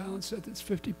got to balance it, it's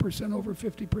 50%, over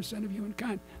 50% of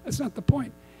humankind. That's not the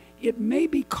point. It may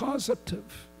be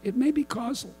causative. It may be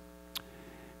causal.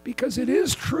 Because it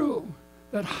is true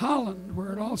that Holland,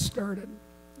 where it all started,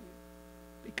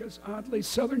 because oddly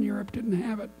Southern Europe didn't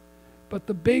have it, but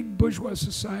the big bourgeois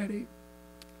society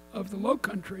of the Low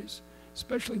Countries,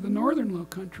 especially the northern Low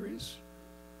Countries,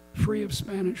 free of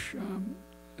Spanish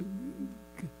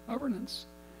governance,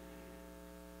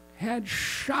 had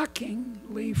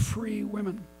shockingly free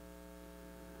women.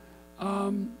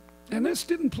 And this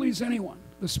didn't please anyone.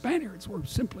 The Spaniards were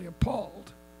simply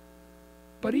appalled.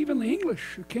 But even the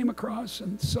English who came across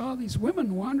and saw these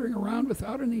women wandering around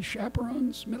without any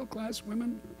chaperones, middle-class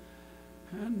women,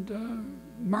 and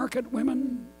market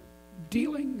women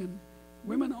dealing, and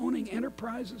women owning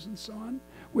enterprises and so on,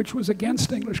 which was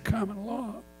against English common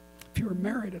law, if you were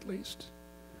married at least.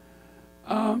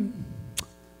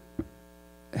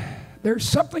 There's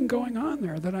something going on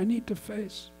there that I need to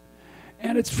face.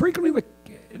 And it's frequently,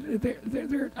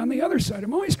 they're on the other side.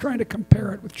 I'm always trying to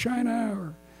compare it with China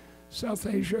or South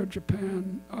Asia,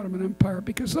 Japan, Ottoman Empire,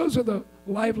 because those are the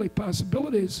lively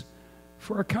possibilities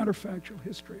for a counterfactual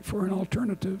history, for an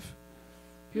alternative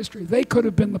history. They could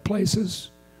have been the places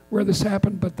where this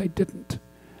happened, but they didn't.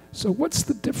 So what's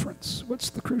the difference? What's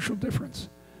the crucial difference?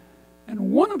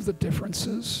 And one of the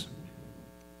differences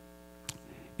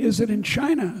is that in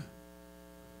China,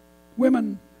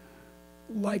 women,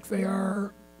 like they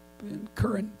are in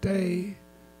current day,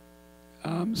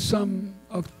 some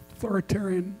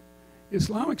authoritarian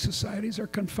Islamic societies, are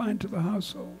confined to the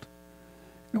household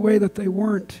in a way that they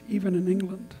weren't even in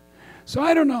England. So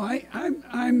I don't know.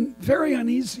 I'm very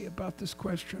uneasy about this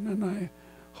question, and I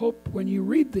hope when you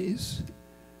read these,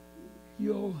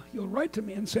 you'll write to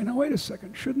me and say, "No, wait a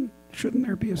second. Shouldn't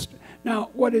there be a?" Now,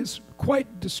 what is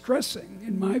quite distressing,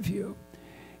 in my view,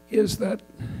 is that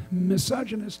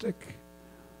misogynistic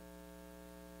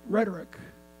rhetoric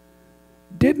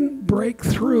didn't break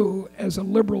through as a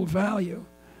liberal value,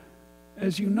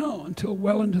 as you know, until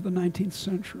well into the 19th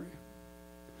century.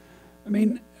 I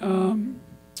mean,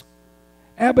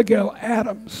 Abigail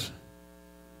Adams,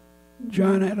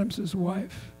 John Adams's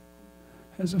wife,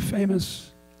 has a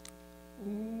famous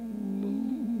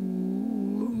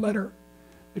letter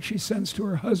that she sends to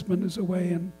her husband who's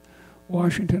away in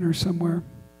Washington or somewhere.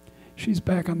 She's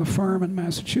back on the farm in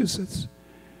Massachusetts.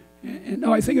 And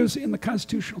no, I think it was in the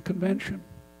Constitutional Convention,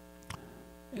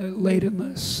 late in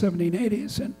the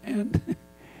 1780s. And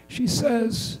she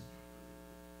says,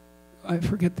 I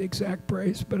forget the exact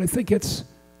phrase, but I think it's,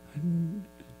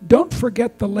 "Don't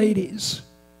forget the ladies,"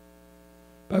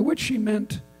 by which she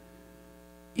meant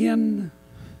in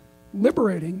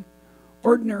liberating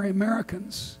ordinary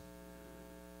Americans,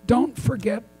 don't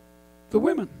forget the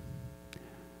women.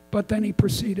 But then he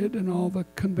proceeded, and all the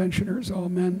conventioners, all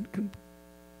men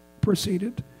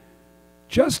proceeded,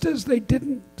 just as they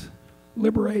didn't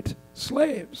liberate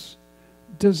slaves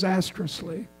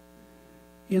disastrously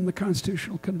in the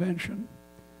Constitutional Convention,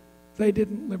 they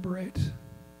didn't liberate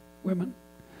women.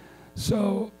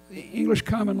 So the English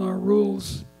common law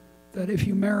rules that if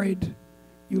you married,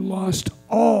 you lost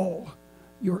all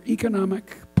your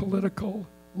economic, political,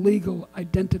 legal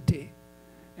identity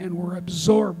and were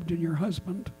absorbed in your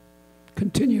husband,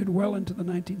 continued well into the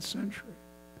 19th century.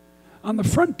 On the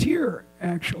frontier,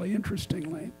 actually,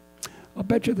 interestingly, I'll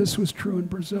bet you this was true in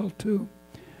Brazil too,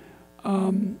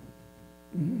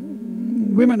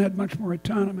 women had much more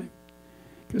autonomy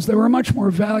because they were much more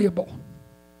valuable.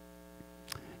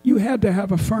 You had to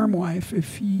have a farm wife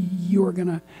if you were going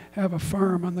to have a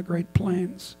farm on the Great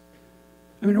Plains.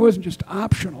 I mean, it wasn't just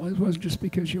optional. It wasn't just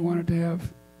because you wanted to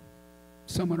have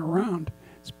someone around.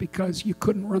 It's because you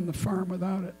couldn't run the farm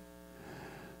without it.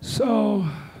 So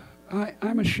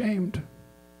I'm ashamed.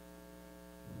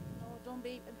 No, don't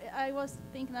be. I was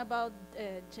thinking about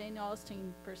Jane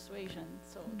Austen persuasion.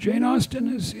 So Jane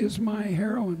Austen is my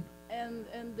heroine. and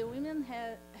the women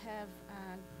have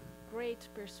great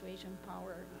persuasion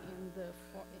power in the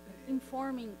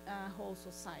informing a whole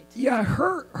society. Yeah,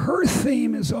 her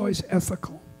theme is always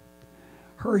ethical.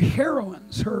 Her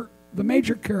heroines, the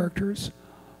major characters,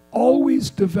 always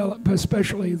develop,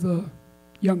 especially the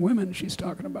young women she's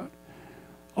talking about,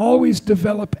 always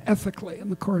develop ethically in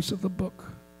the course of the book.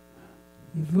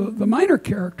 The minor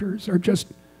characters are just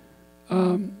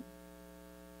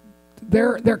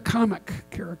they're comic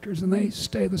characters, and they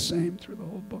stay the same through the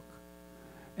whole book.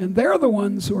 And they're the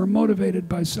ones who are motivated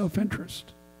by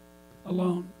self-interest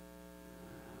alone,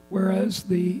 whereas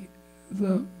I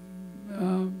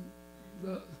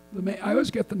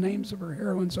always get the names of her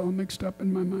heroines all mixed up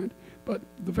in my mind, but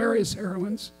the various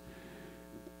heroines,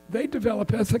 they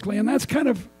develop ethically, and that's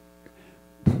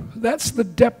the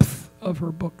depth of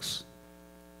her books.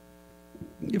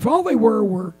 If all they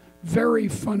were very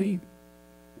funny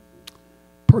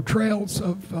portrayals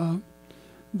of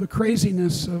the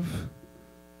craziness of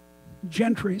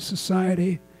gentry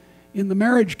society in the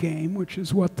marriage game, which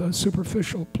is what the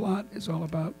superficial plot is all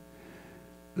about,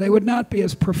 they would not be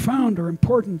as profound or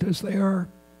important as they are.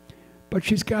 But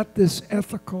she's got this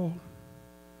ethical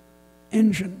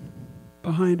engine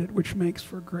behind it, which makes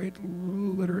for great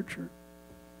literature.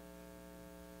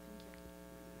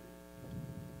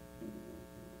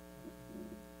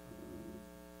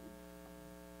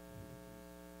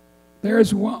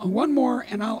 There's one more,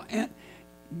 and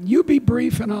you be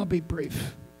brief and I'll be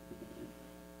brief.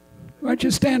 Why don't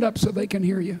you stand up so they can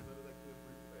hear you?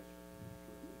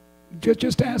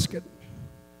 Just ask it.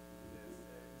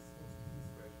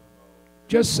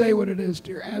 Just say what it is,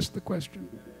 dear. Ask the question.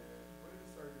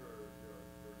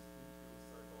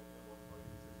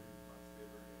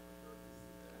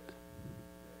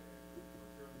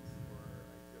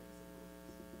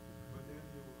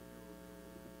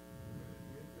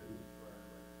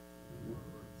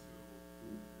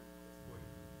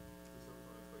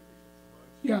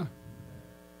 Yeah.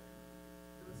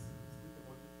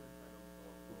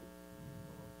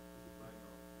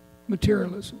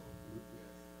 Materialism.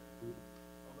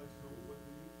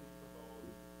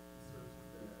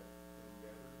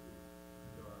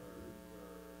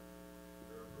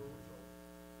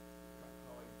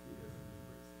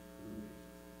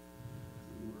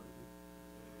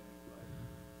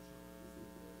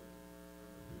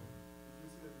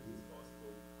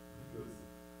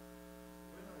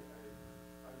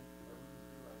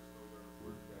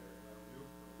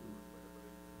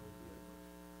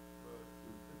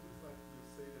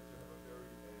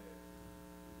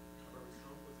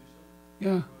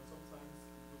 Yeah.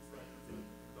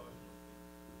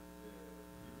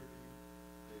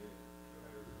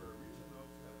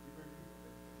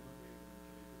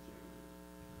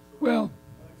 Well,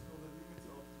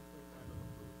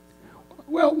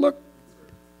 look,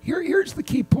 here's the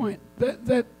key point,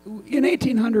 that in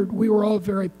 1800 we were all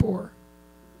very poor.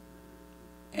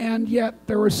 And yet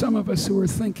there were some of us who were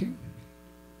thinking.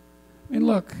 I mean,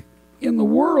 look, in the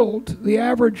world, the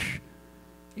average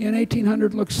in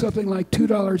 1800 looks something like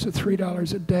 $2 or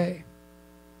 $3 a day,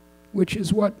 which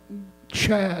is what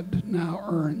Chad now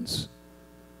earns.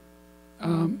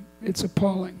 It's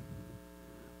appalling.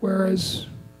 Whereas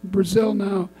Brazil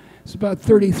now is about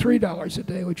 $33 a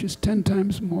day, which is 10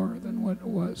 times more than what it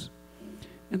was.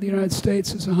 And the United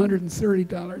States is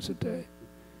 $130 a day,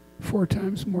 4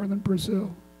 times more than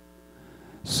Brazil.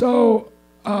 So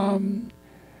I'm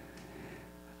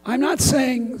not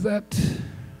saying that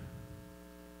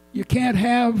you can't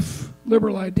have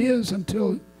liberal ideas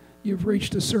until you've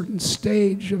reached a certain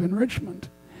stage of enrichment,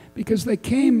 because they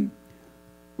came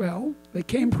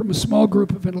from a small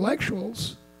group of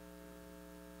intellectuals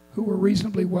who were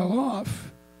reasonably well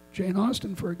off, Jane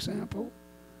Austen, for example,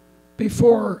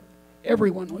 before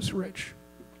everyone was rich.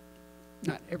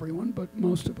 Not everyone, but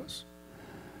most of us.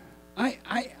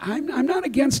 I'm not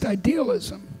against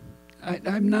idealism.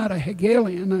 I'm not a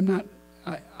Hegelian. I'm not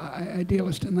an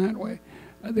idealist in that way.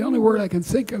 The only word I can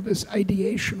think of is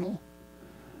ideational,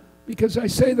 because I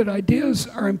say that ideas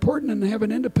are important and they have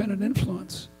an independent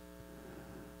influence.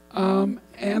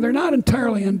 And they're not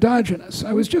entirely endogenous.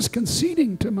 I was just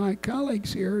conceding to my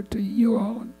colleagues here, to you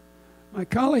all, and my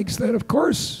colleagues, that of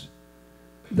course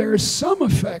there's some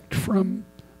effect from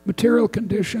material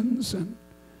conditions and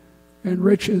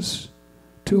riches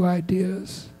to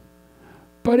ideas.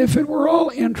 But if it were all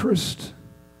interest,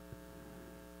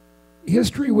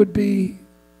 history would be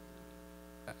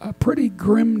a pretty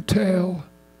grim tale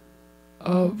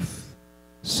of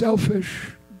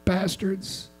selfish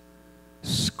bastards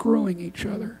screwing each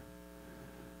other.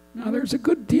 Now, there's a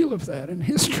good deal of that in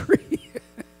history,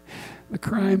 the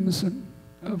crimes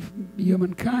of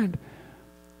humankind.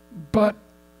 But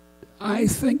I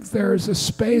think there's a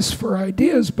space for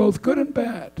ideas, both good and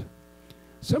bad.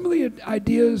 Some of the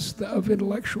ideas of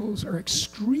intellectuals are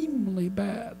extremely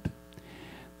bad.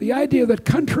 The idea that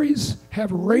countries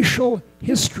have racial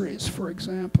histories, for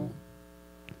example,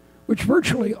 which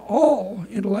virtually all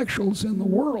intellectuals in the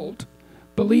world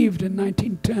believed in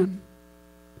 1910,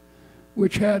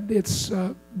 which had its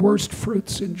worst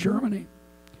fruits in Germany.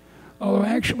 Although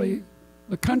actually,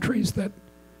 the countries that,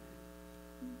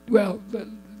 well,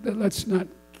 let's not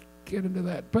get into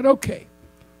that, but okay.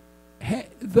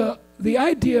 The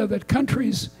idea that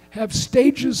countries have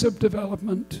stages of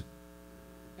development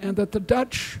and that the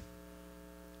Dutch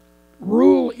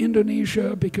rule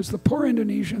Indonesia because the poor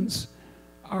Indonesians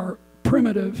are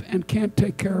primitive and can't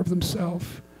take care of themselves.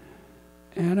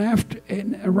 And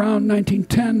around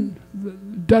 1910, the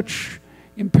Dutch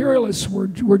imperialists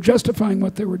were justifying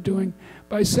what they were doing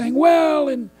by saying, well,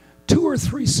 in 2 or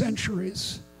 3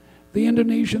 centuries, the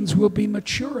Indonesians will be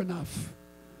mature enough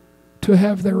to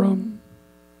have their own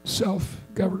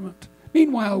self-government.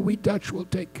 Meanwhile, we Dutch will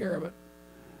take care of it.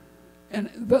 And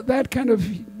that kind of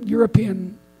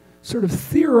European, sort of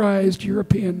theorized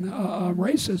European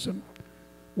racism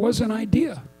was an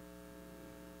idea.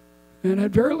 And it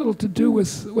had very little to do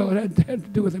with, well, it had to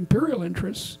do with imperial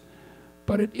interests,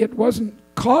 but it wasn't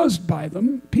caused by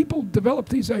them. People developed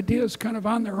these ideas kind of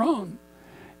on their own.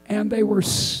 And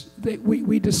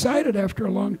we decided after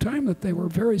a long time that they were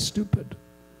very stupid.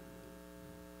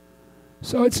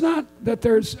 So it's not that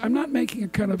I'm not making a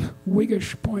kind of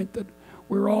Whiggish point that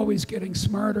we're always getting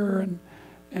smarter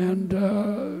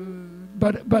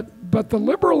but the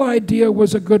liberal idea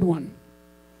was a good one,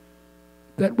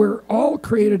 that we're all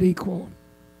created equal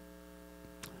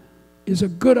is a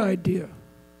good idea.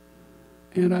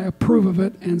 And I approve of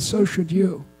it, and so should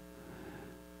you.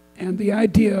 And the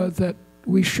idea that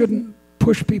we shouldn't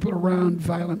push people around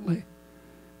violently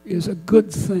is a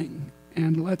good thing,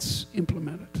 and let's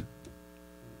implement it.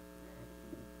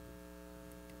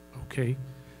 Okay,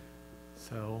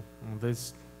 so on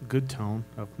this good tone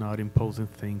of not imposing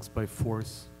things by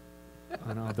force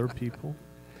on other people,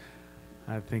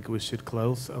 I think we should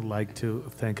close. I'd like to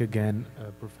thank again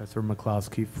Professor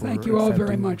McCloskey for Thank you all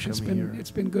very accepting much. coming here.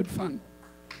 It's been good fun.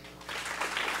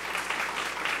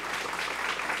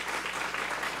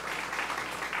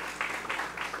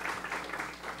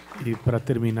 E para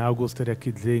terminar, eu gostaria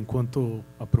aqui de dizer, enquanto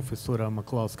a professora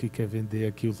McCloskey quer vender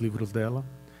aqui os livros dela,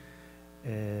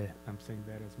 I'm saying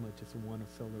that as much as you want to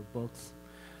sell their books.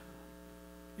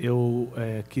 Eu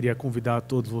queria convidar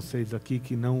todos vocês aqui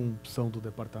que não são do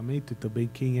departamento e também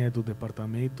quem é do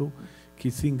departamento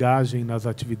que se engajem nas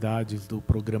atividades do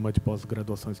programa de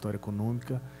pós-graduação em História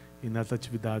Econômica e nas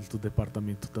atividades do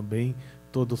departamento também.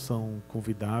 Todos são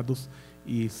convidados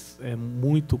e é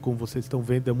muito, como vocês estão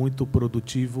vendo, é muito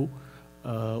produtivo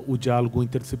o diálogo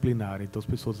interdisciplinar. Então, as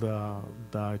pessoas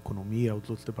da economia, os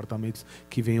outros departamentos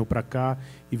que venham para cá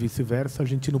e vice-versa, a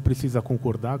gente não precisa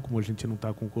concordar, como a gente não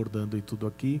está concordando em tudo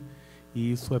aqui,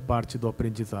 e isso é parte do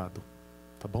aprendizado.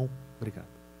 Tá bom? Obrigado.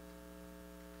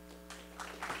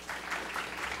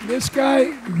 This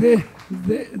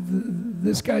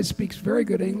guy speaks very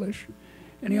good English,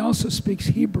 and he also speaks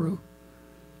Hebrew,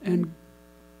 and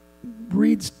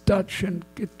reads Dutch, and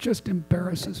it just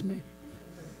embarrasses me.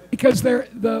 Because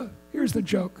here's the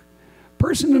joke.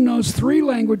 Person who knows 3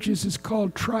 languages is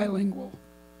called trilingual.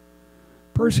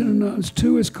 Person who knows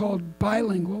 2 is called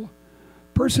bilingual.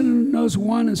 Person who knows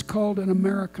 1 is called an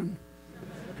American.